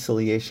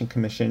Conciliation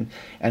Commission,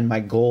 and my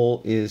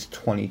goal is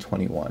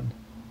 2021.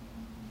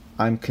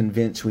 I'm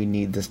convinced we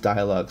need this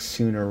dialogue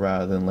sooner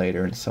rather than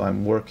later, and so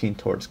I'm working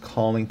towards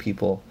calling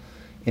people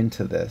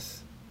into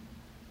this.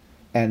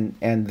 And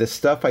the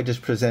stuff I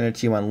just presented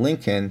to you on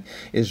Lincoln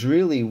is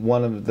really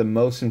one of the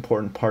most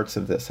important parts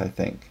of this, I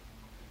think.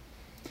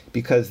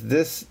 Because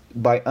this,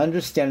 by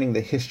understanding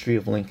the history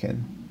of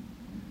Lincoln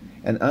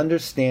and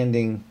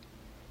understanding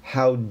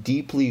how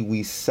deeply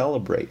we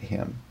celebrate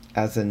him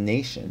as a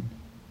nation,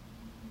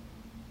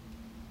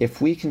 if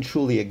we can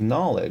truly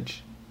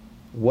acknowledge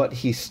what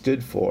he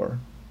stood for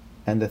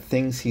and the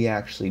things he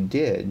actually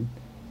did,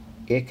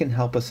 it can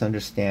help us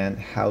understand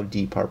how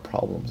deep our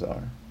problems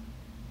are.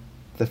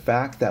 The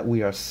fact that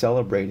we are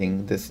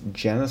celebrating this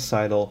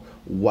genocidal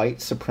white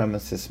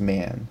supremacist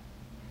man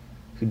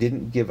who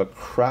didn't give a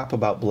crap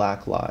about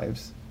black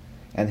lives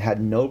and had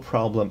no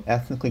problem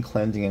ethnically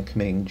cleansing and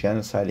committing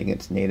genocide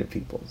against Native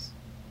peoples.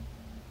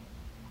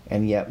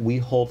 And yet we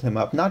hold him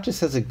up, not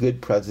just as a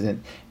good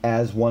president,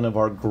 as one of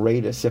our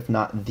greatest, if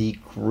not the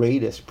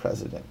greatest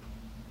president.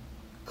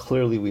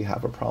 Clearly we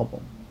have a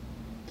problem.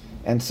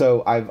 And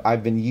so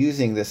I've been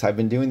using this, I've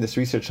been doing this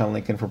research on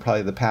Lincoln for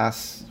probably the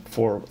past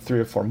 3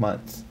 or 4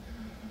 months.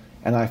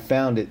 And I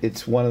found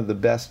it's one of the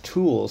best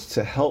tools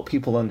to help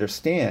people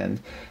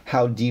understand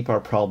how deep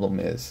our problem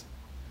is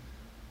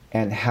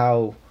and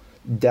how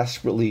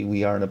desperately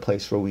we are in a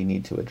place where we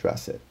need to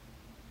address it.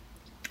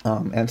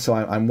 And so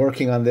I'm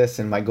working on this,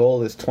 and my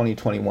goal is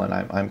 2021.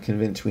 I'm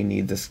convinced we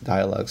need this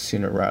dialogue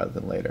sooner rather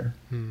than later.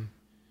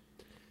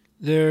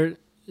 There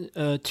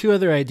are 2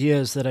 other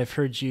ideas that I've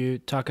heard you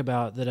talk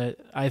about that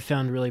I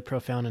found really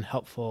profound and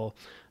helpful.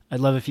 I'd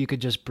love if you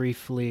could just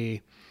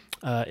briefly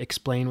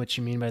explain what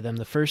you mean by them.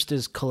 The first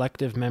is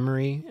collective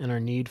memory and our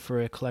need for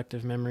a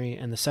collective memory,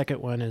 and the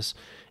second one is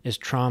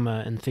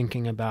trauma and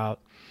thinking about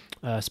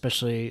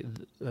especially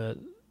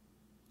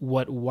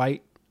what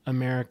white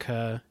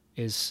America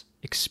is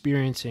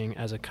experiencing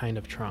as a kind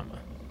of trauma.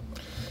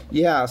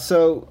 Yeah,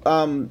 so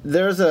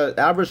there's an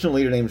Aboriginal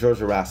leader named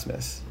George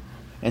Erasmus,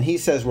 and he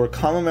says where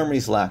common memory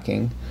is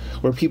lacking,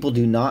 where people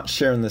do not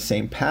share in the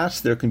same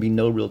past, there can be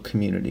no real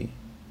community.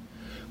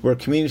 Where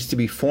community is to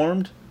be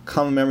formed,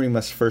 common memory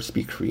must first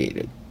be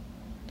created.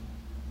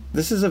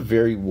 This is a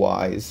very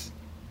wise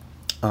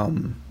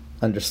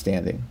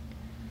understanding.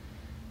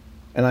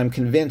 And I'm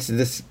convinced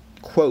this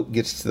quote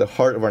gets to the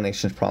heart of our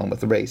nation's problem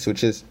with race,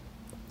 which is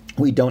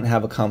we don't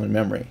have a common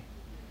memory.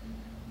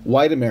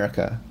 White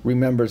America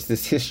remembers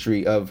this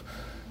history of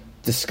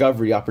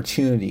discovery,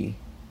 opportunity,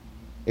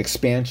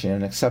 expansion,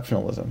 and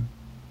exceptionalism.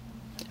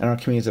 And our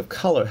communities of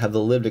color have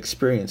the lived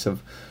experience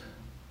of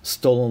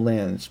stolen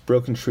lands,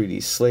 broken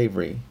treaties,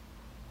 slavery,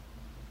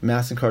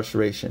 mass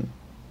incarceration,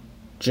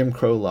 Jim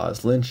Crow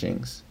laws,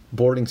 lynchings,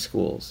 boarding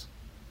schools,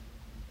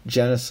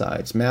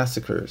 genocides,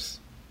 massacres,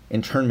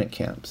 internment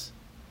camps.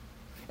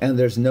 And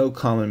there's no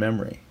common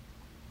memory.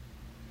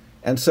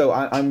 And so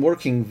I'm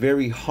working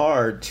very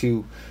hard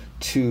to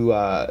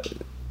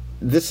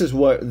this is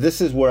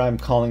where I'm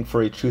calling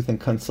for a Truth and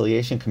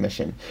Conciliation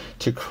Commission,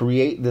 to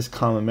create this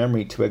common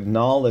memory, to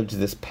acknowledge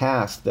this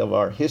past of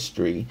our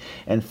history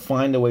and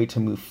find a way to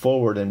move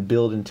forward and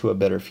build into a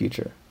better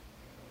future.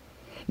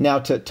 Now,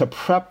 to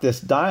prep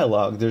this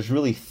dialogue, there's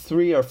really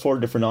 3 or 4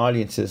 different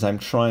audiences I'm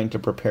trying to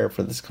prepare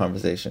for this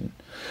conversation.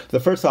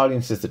 The first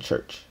audience is the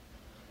church.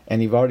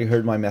 And you've already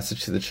heard my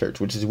message to the church,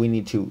 which is we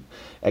need to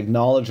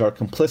acknowledge our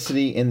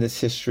complicity in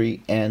this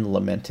history and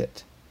lament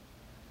it.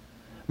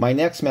 My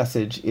next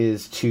message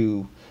is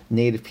to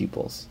Native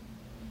peoples.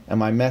 And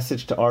my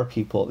message to our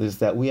people is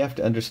that we have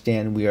to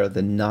understand we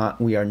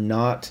are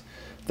not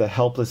the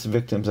helpless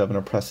victims of an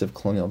oppressive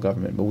colonial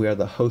government, but we are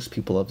the host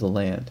people of the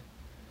land.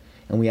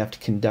 And we have to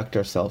conduct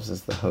ourselves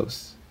as the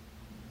hosts.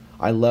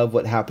 I love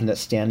what happened at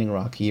Standing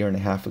Rock a year and a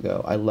half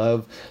ago. I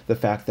love the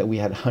fact that we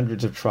had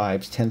hundreds of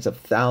tribes, tens of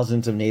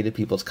thousands of Native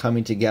peoples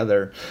coming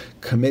together,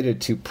 committed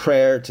to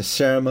prayer, to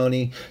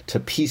ceremony, to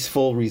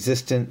peaceful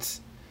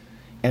resistance,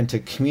 and to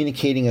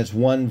communicating as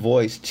one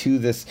voice to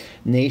this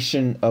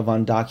nation of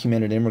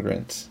undocumented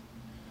immigrants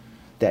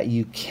that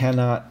you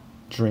cannot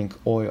drink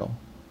oil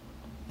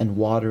and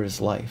water is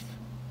life.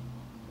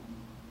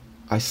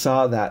 I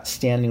saw that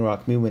Standing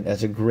Rock movement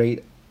as a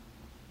great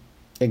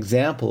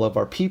example of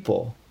our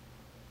people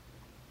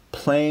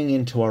playing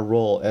into our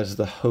role as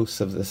the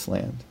hosts of this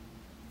land.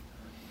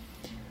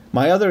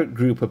 My other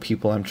group of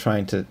people I'm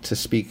trying to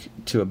speak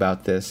to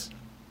about this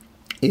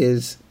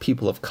is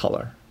people of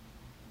color.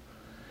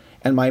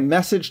 And my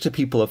message to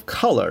people of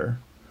color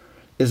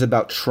is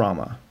about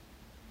trauma.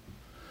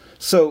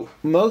 So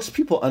most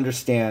people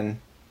understand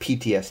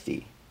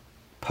PTSD,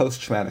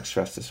 post-traumatic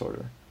stress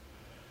disorder.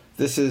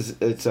 It's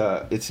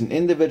an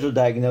individual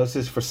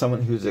diagnosis for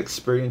someone who's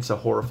experienced a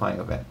horrifying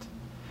event.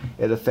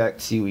 It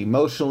affects you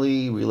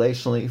emotionally,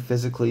 relationally,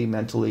 physically,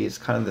 mentally. It's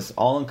kind of this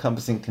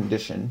all-encompassing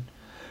condition,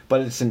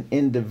 but it's an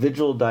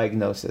individual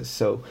diagnosis.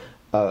 So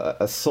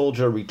a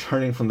soldier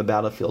returning from the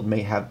battlefield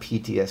may have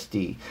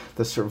PTSD.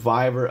 The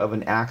survivor of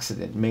an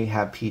accident may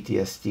have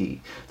PTSD.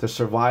 The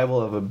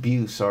survival of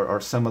abuse or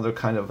some other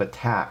kind of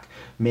attack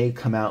may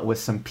come out with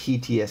some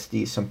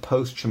PTSD, some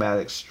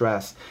post-traumatic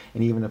stress,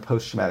 and even a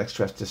post-traumatic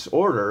stress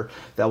disorder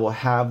that will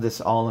have this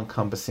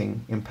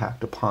all-encompassing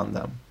impact upon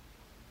them.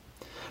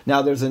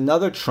 Now, there's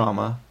another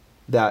trauma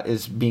that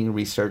is being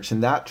researched,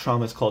 and that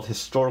trauma is called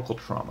historical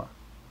trauma.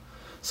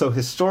 So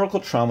historical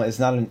trauma is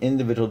not an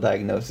individual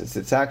diagnosis.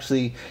 It's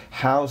actually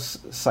how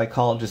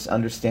psychologists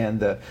understand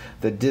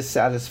the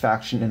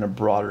dissatisfaction in a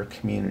broader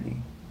community.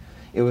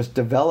 It was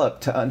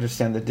developed to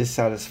understand the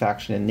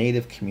dissatisfaction in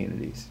Native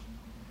communities.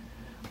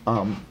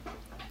 And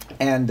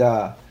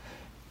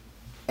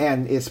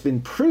it's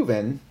been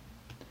proven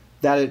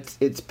that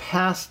it's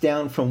passed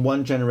down from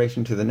one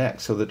generation to the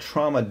next. So the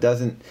trauma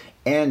doesn't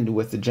end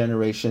with the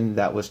generation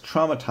that was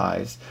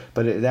traumatized,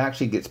 but it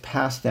actually gets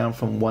passed down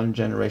from one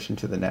generation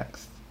to the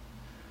next.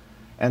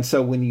 And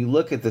so when you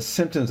look at the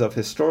symptoms of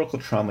historical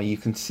trauma, you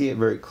can see it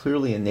very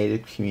clearly in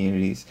Native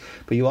communities,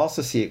 but you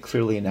also see it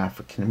clearly in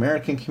African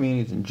American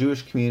communities, and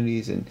Jewish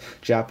communities, and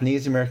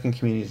Japanese American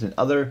communities, and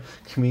other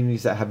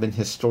communities that have been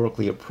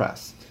historically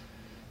oppressed.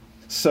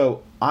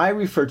 So I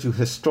refer to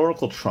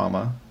historical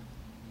trauma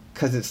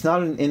because it's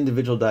not an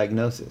individual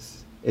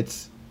diagnosis.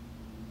 It's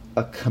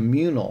a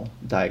communal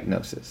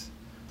diagnosis.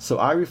 So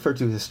I refer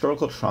to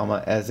historical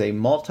trauma as a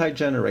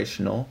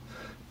multi-generational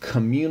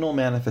communal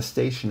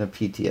manifestation of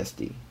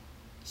PTSD.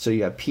 So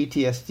you have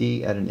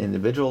PTSD at an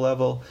individual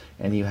level,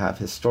 and you have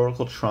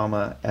historical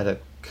trauma at a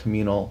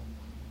communal,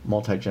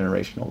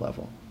 multi-generational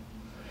level.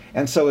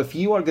 And so if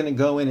you are going to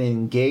go in and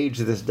engage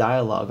this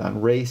dialogue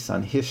on race,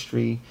 on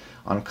history,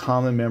 on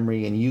common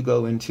memory, and you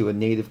go into a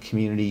Native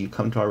community, you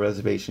come to our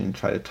reservation and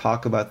try to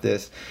talk about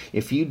this,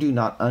 if you do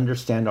not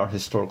understand our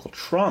historical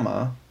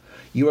trauma,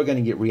 you are going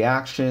to get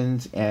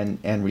reactions and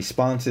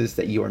responses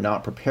that you are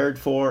not prepared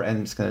for,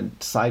 and it's going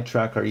to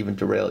sidetrack or even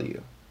derail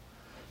you.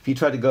 If you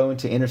try to go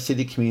into inner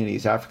city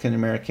communities, African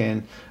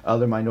American,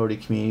 other minority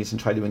communities, and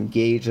try to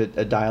engage a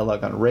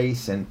dialogue on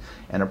race and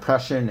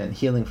oppression and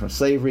healing from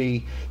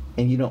slavery,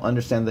 and you don't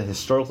understand the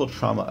historical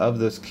trauma of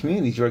those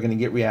communities, you're going to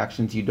get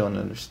reactions you don't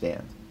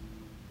understand.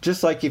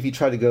 Just like if you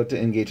try to go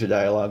to engage a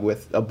dialogue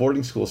with a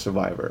boarding school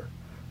survivor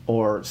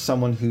or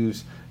someone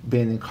who's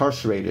been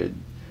incarcerated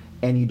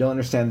and you don't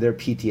understand their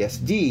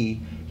PTSD,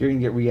 you're going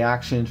to get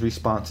reactions,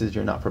 responses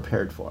you're not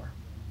prepared for.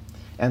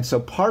 And so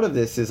part of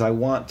this is I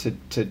want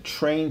to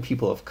train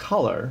people of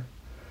color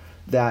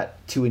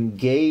that to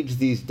engage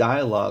these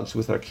dialogues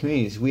with our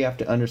communities, we have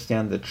to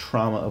understand the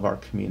trauma of our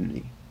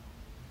community.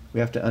 We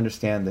have to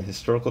understand the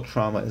historical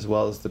trauma as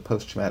well as the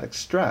post-traumatic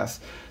stress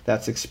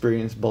that's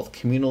experienced both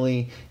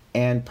communally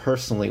and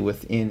personally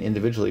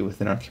individually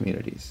within our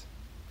communities.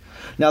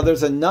 Now,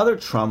 there's another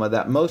trauma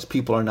that most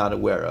people are not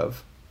aware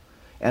of,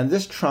 and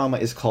this trauma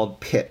is called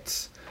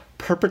PITS,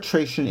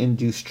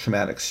 perpetration-induced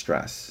traumatic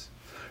stress.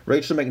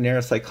 Rachel McNair,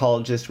 a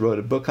psychologist, wrote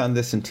a book on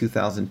this in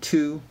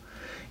 2002,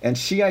 and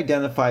she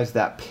identifies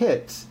that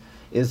PITS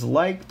is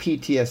like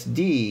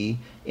PTSD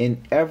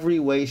in every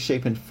way,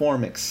 shape, and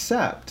form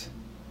except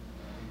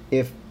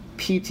if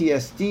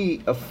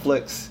PTSD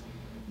afflicts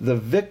the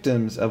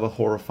victims of a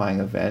horrifying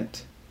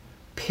event,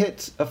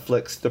 PITS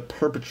afflicts the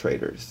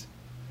perpetrators.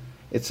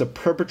 It's a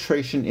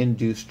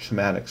perpetration-induced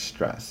traumatic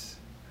stress.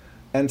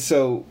 And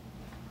so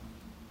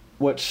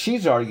what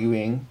she's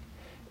arguing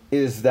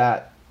is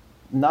that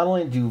not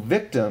only do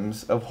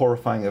victims of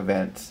horrifying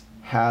events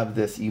have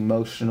this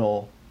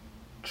emotional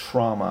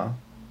trauma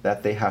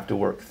that they have to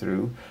work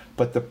through,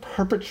 but the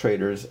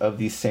perpetrators of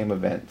these same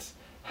events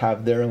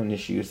have their own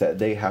issues that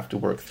they have to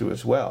work through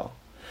as well.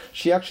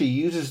 She actually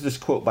uses this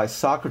quote by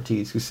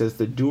Socrates, who says,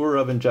 "The doer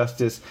of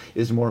injustice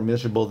is more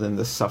miserable than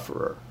the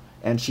sufferer."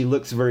 And she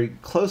looks very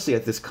closely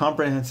at this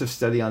comprehensive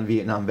study on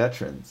Vietnam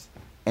veterans.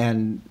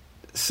 And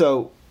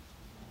so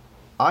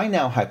I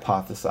now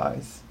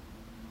hypothesize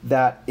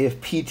that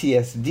if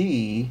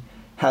PTSD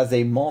has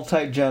a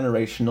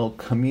multi-generational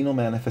communal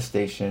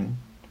manifestation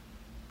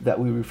that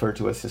we refer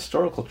to as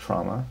historical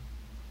trauma,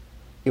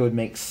 it would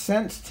make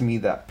sense to me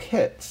that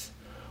PITS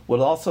would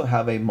also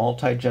have a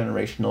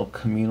multi-generational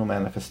communal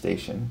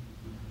manifestation,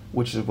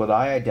 which is what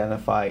I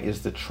identify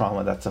as the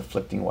trauma that's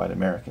afflicting white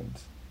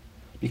Americans.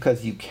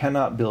 because you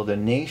cannot build a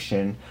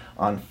nation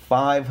on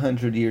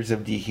 500 years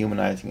of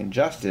dehumanizing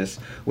injustice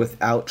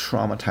without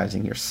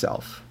traumatizing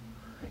yourself.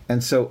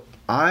 And so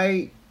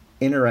I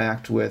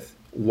interact with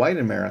white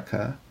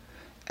America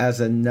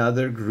as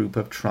another group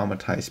of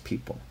traumatized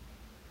people.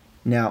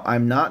 Now,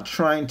 I'm not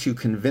trying to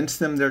convince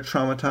them they're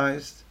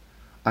traumatized.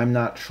 I'm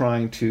not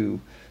trying to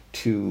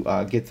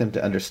get them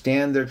to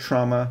understand their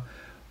trauma.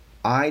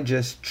 I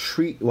just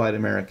treat white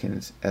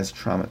Americans as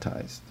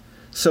traumatized.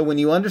 So when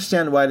you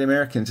understand white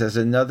Americans as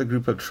another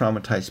group of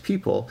traumatized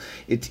people,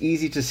 it's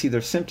easy to see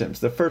their symptoms.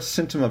 The first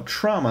symptom of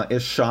trauma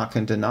is shock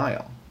and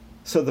denial.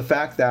 So the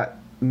fact that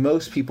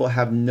most people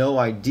have no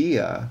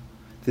idea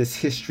this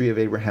history of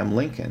Abraham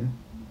Lincoln,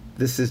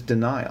 this is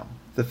denial.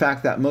 The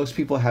fact that most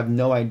people have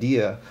no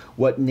idea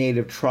what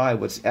native tribe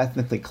was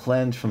ethnically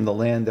cleansed from the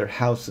land their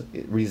house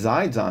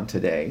resides on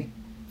today,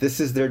 this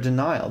is their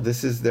denial.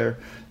 This is they're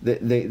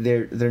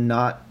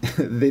not,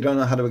 they don't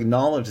know how to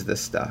acknowledge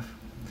this stuff.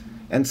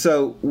 And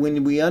so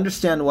when we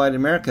understand white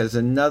America as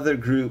another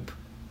group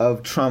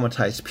of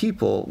traumatized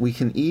people, we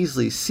can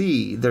easily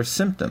see their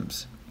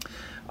symptoms.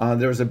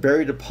 There was a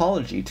buried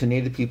apology to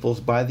Native peoples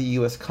by the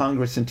U.S.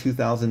 Congress in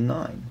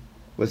 2009.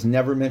 Was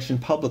never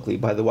mentioned publicly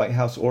by the White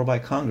House or by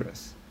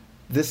Congress.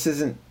 This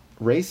isn't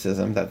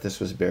racism that this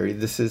was buried.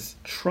 This is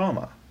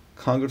trauma.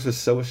 Congress was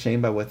so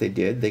ashamed by what they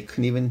did, they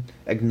couldn't even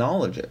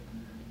acknowledge it.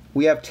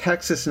 We have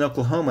Texas and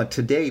Oklahoma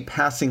today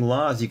passing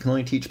laws you can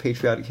only teach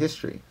patriotic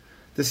history.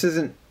 This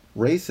isn't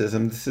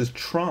racism. This is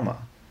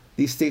trauma.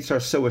 These states are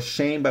so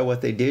ashamed by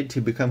what they did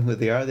to become who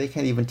they are, they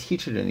can't even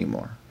teach it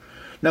anymore.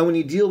 Now, when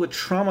you deal with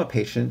trauma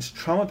patients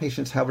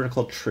have what are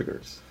called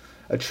triggers.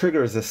 A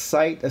trigger is a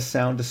sight, a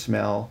sound, a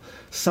smell,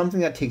 something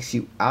that takes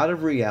you out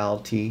of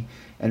reality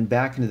and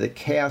back into the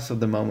chaos of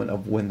the moment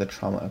of when the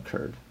trauma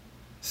occurred.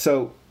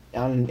 So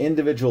on an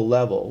individual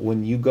level,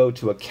 when you go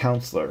to a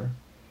counselor,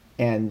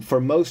 and for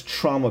most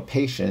trauma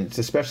patients,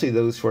 especially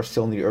those who are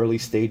still in the early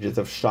stages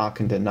of shock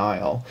and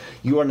denial,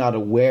 you are not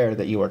aware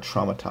that you are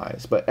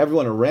traumatized. But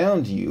everyone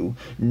around you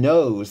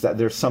knows that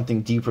there's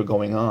something deeper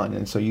going on.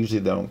 And so usually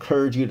they'll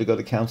encourage you to go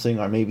to counseling,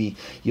 or maybe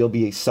you'll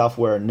be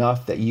self-aware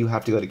enough that you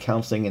have to go to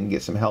counseling and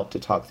get some help to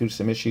talk through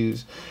some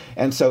issues.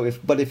 And so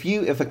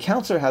if a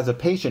counselor has a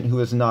patient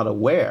who is not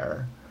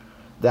aware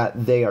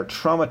that they are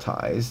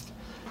traumatized,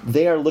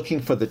 they are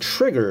looking for the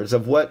triggers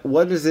of what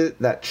is it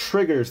that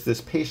triggers this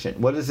patient?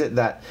 What is it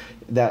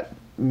that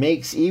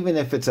makes, even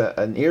if it's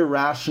an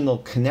irrational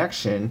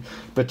connection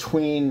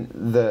between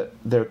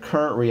their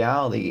current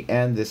reality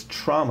and this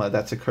trauma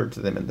that's occurred to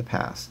them in the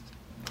past?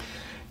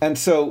 And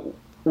so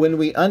when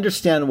we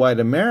understand white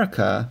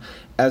America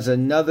as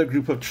another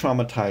group of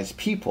traumatized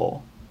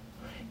people,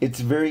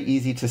 it's very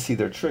easy to see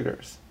their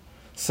triggers.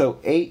 So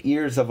 8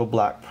 years of a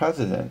black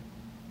president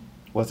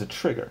was a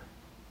trigger.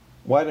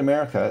 White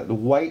America, the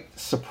white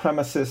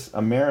supremacist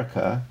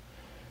America,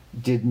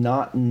 did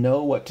not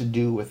know what to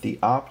do with the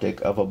optic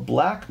of a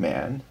black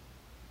man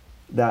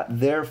that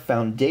their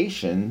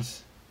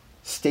foundations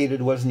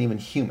stated wasn't even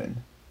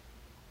human.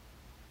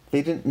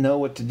 They didn't know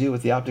what to do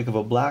with the optic of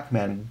a black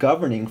man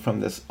governing from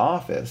this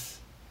office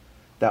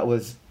that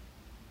was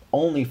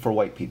only for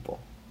white people.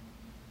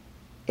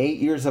 8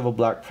 years of a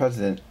black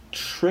president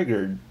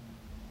triggered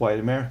white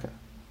America.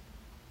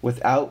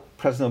 Without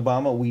President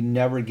Obama, we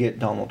never get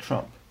Donald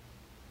Trump.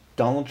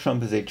 Donald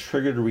Trump is a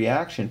triggered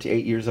reaction to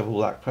 8 years of a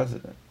black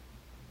president.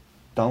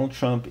 Donald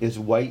Trump is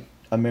white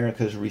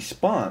America's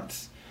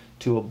response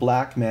to a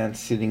black man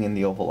sitting in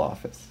the Oval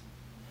Office.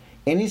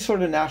 Any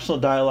sort of national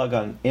dialogue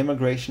on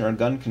immigration or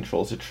gun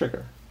control is a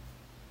trigger.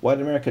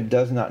 White America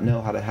does not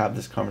know how to have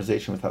this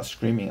conversation without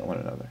screaming at one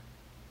another.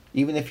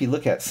 Even if you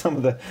look at some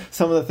of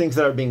the things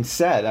that are being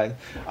said,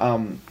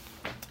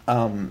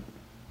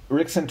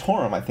 Rick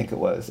Santorum, I think it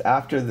was,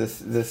 after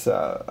this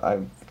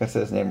I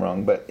said his name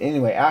wrong, but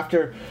anyway,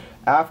 after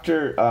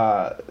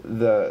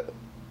the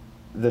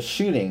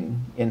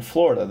shooting in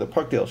Florida, the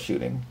Parkdale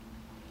shooting,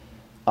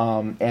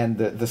 and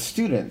the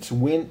students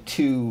went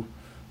to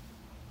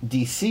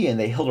D.C. and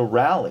they held a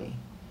rally,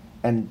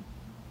 and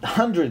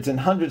hundreds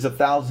and hundreds of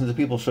thousands of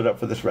people showed up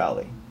for this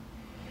rally,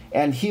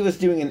 and he was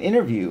doing an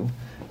interview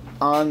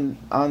on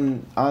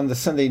the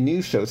Sunday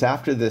news shows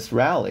after this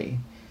rally.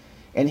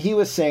 And he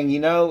was saying,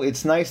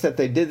 it's nice that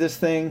they did this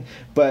thing,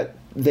 but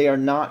they are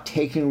not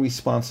taking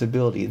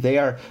responsibility. They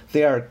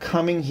are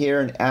coming here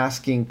and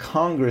asking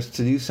Congress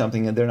to do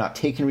something, and they're not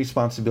taking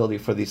responsibility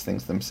for these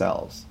things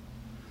themselves.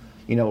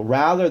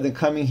 Rather than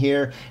coming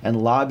here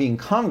and lobbying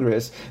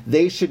Congress,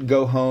 they should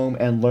go home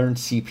and learn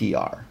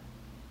CPR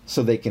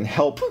so they can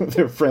help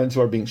their friends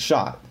who are being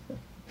shot.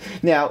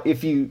 Now,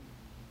 if you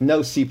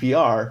know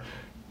CPR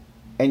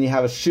and you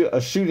have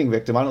a shooting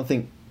victim, I don't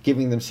think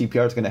giving them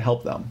CPR is going to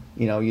help them.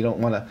 You don't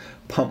want to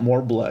pump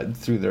more blood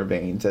through their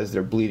veins as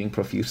they're bleeding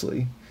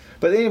profusely.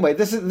 But anyway,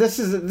 this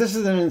is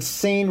an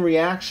insane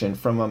reaction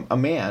from a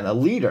man, a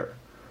leader,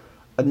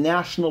 a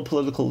national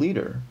political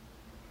leader.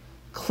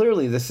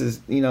 Clearly,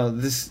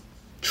 this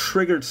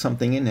triggered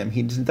something in him.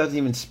 He doesn't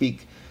even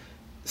speak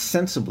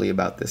sensibly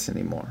about this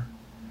anymore.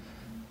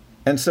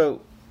 And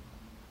so,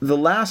 the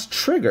last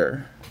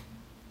trigger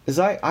is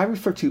I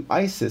refer to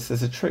ISIS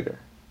as a trigger.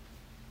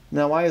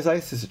 Now, why is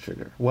ISIS a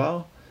trigger?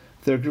 Well,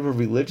 they're a group of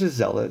religious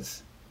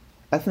zealots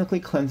ethnically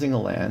cleansing a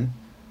land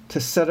to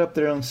set up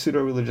their own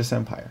pseudo-religious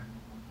empire.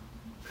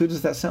 Who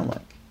does that sound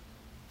like?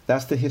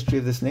 That's the history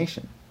of this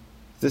nation.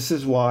 This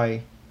is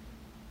why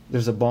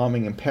there's a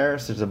bombing in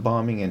Paris, there's a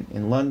bombing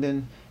in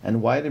London,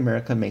 and white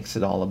America makes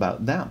it all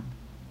about them.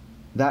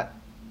 That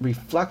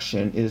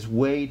reflection is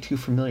way too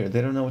familiar.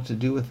 They don't know what to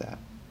do with that.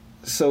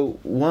 So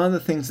one of the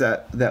things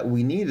that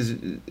we need is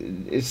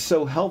it's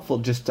so helpful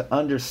just to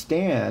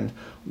understand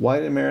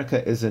white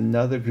America is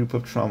another group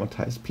of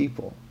traumatized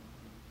people.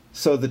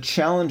 So the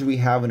challenge we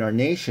have in our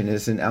nation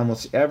is in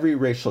almost every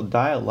racial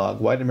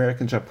dialogue, white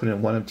Americans are put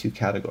in one of two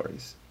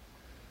categories.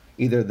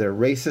 Either they're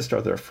racist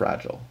or they're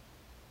fragile.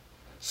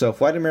 So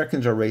if white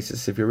Americans are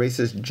racist, if you're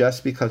racist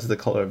just because of the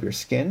color of your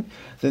skin,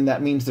 then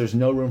that means there's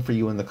no room for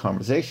you in the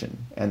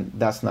conversation, and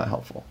that's not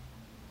helpful.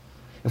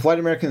 If white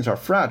Americans are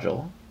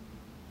fragile,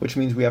 which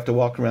means we have to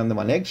walk around them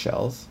on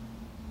eggshells,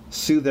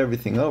 soothe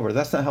everything over,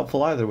 that's not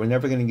helpful either. We're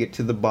never going to get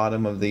to the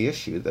bottom of the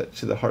issue,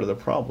 to the heart of the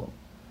problem.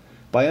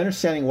 By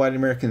understanding white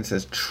Americans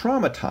as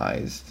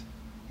traumatized,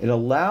 it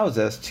allows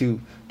us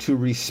to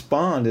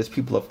respond as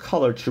people of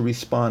color, to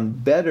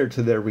respond better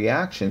to their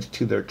reactions,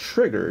 to their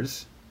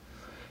triggers,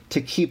 to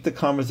keep the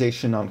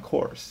conversation on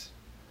course.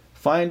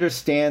 If I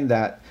understand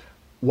that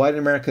white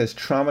America is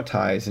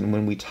traumatized, and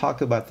when we talk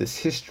about this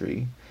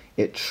history,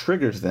 it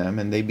triggers them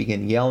and they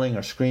begin yelling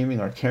or screaming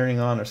or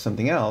carrying on or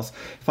something else,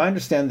 if I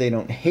understand they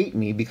don't hate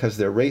me because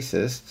they're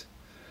racist,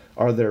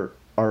 or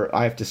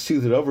I have to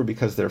soothe it over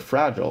because they're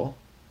fragile,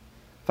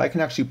 if I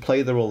can actually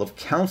play the role of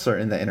counselor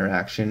in the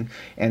interaction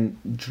and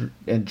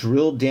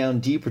drill down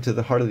deeper to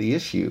the heart of the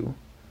issue,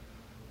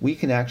 we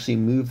can actually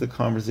move the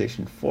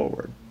conversation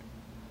forward.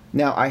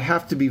 Now, I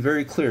have to be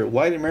very clear.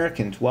 White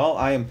Americans, while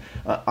I am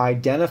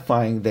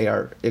identifying they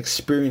are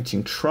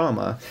experiencing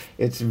trauma,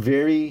 it's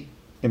very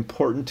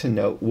important to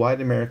note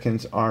white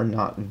Americans are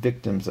not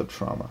victims of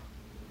trauma.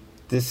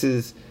 This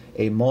is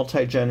a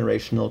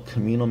multi-generational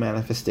communal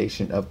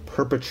manifestation of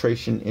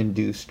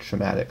perpetration-induced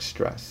traumatic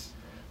stress,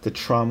 the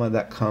trauma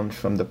that comes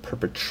from the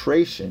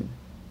perpetration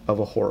of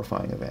a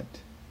horrifying event.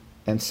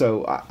 And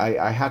so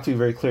I have to be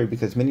very clear,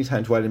 because many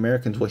times white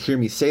Americans will hear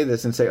me say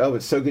this and say, oh,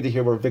 it's so good to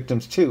hear we're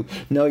victims too.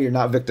 No, you're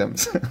not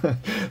victims.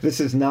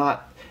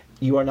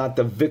 You are not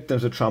the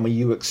victims of trauma.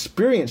 You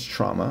experience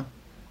trauma,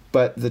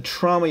 but the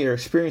trauma you're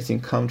experiencing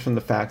comes from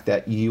the fact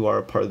that you are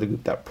a part of the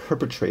group that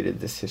perpetrated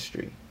this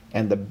history.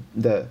 And the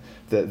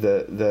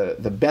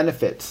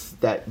benefits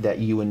that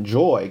you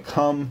enjoy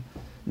come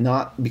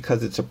not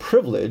because it's a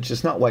privilege.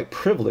 It's not white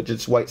privilege,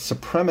 it's white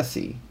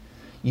supremacy.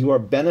 You are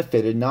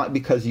benefited not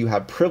because you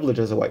have privilege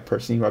as a white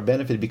person. You are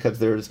benefited because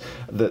there's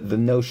the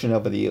notion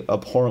of the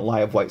abhorrent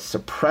lie of white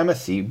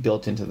supremacy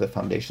built into the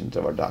foundations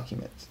of our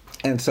documents.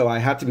 And so I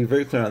have to be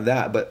very clear on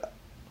that. But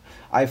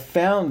I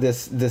found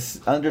this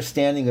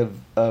understanding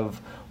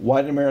of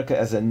white America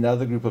as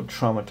another group of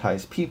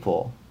traumatized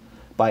people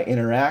by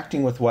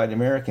interacting with white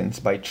Americans,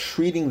 by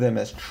treating them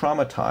as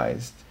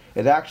traumatized.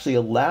 It actually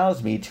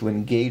allows me to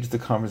engage the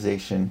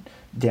conversation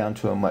down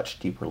to a much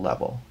deeper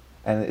level.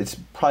 And it's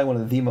probably one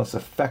of the most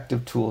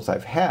effective tools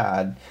I've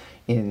had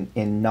in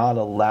not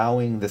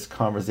allowing this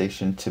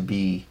conversation to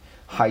be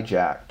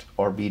hijacked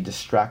or be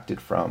distracted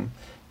from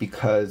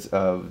because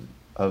of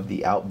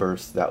the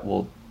outbursts that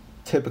will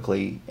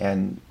typically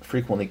and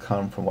frequently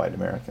come from white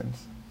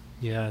Americans.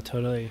 Yeah,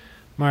 totally.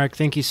 Mark,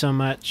 thank you so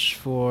much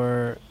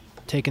for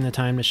taking the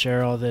time to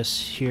share all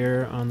this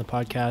here on the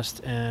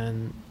podcast,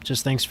 and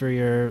just thanks for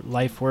your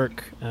life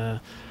work.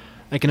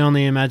 I can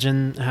only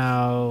imagine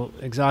how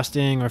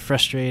exhausting or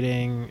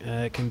frustrating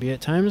it can be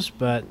at times,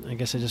 but I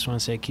guess I just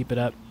want to say keep it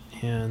up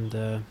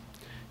and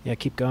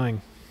keep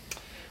going.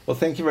 Well,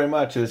 thank you very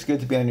much. It was good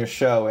to be on your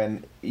show,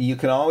 and you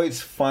can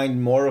always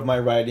find more of my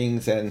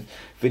writings and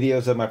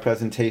videos of my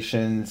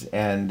presentations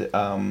and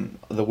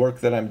the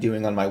work that I'm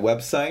doing on my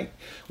website,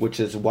 which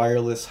is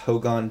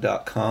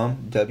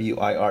wirelesshogan.com,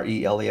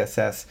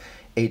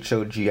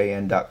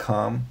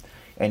 wirelesshogan.com.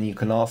 And you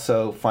can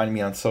also find me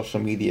on social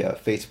media,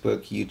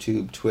 Facebook,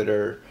 YouTube,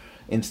 Twitter,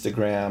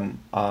 Instagram.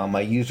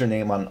 My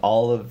username on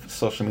all of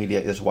social media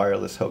is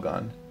Wireless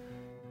Hogan.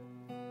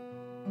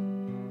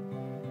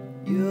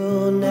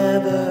 You'll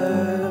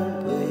never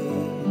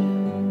bleed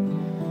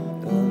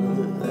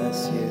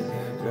unless you've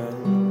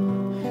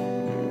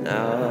grown.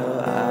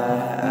 Now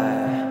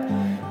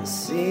I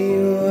see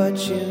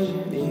what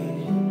you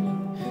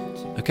mean.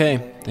 Okay,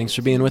 thanks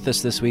for being with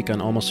us this week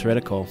on Almost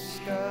Heretical.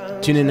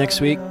 Tune in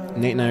next week.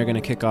 Nate and I are going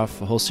to kick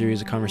off a whole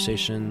series of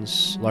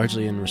conversations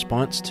largely in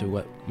response to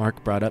what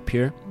Mark brought up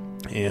here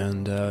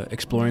and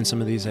exploring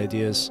some of these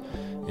ideas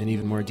in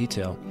even more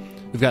detail.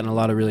 We've gotten a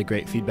lot of really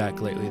great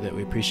feedback lately that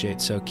we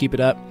appreciate, so keep it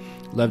up.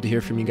 Love to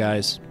hear from you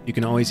guys. You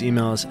can always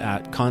email us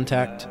at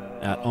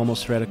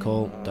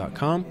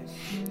contact@almostheretical.com,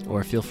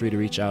 or feel free to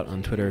reach out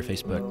on Twitter or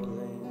Facebook.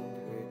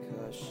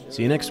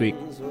 See you next week.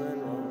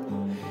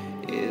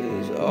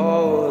 Is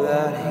all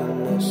that he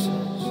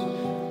misses.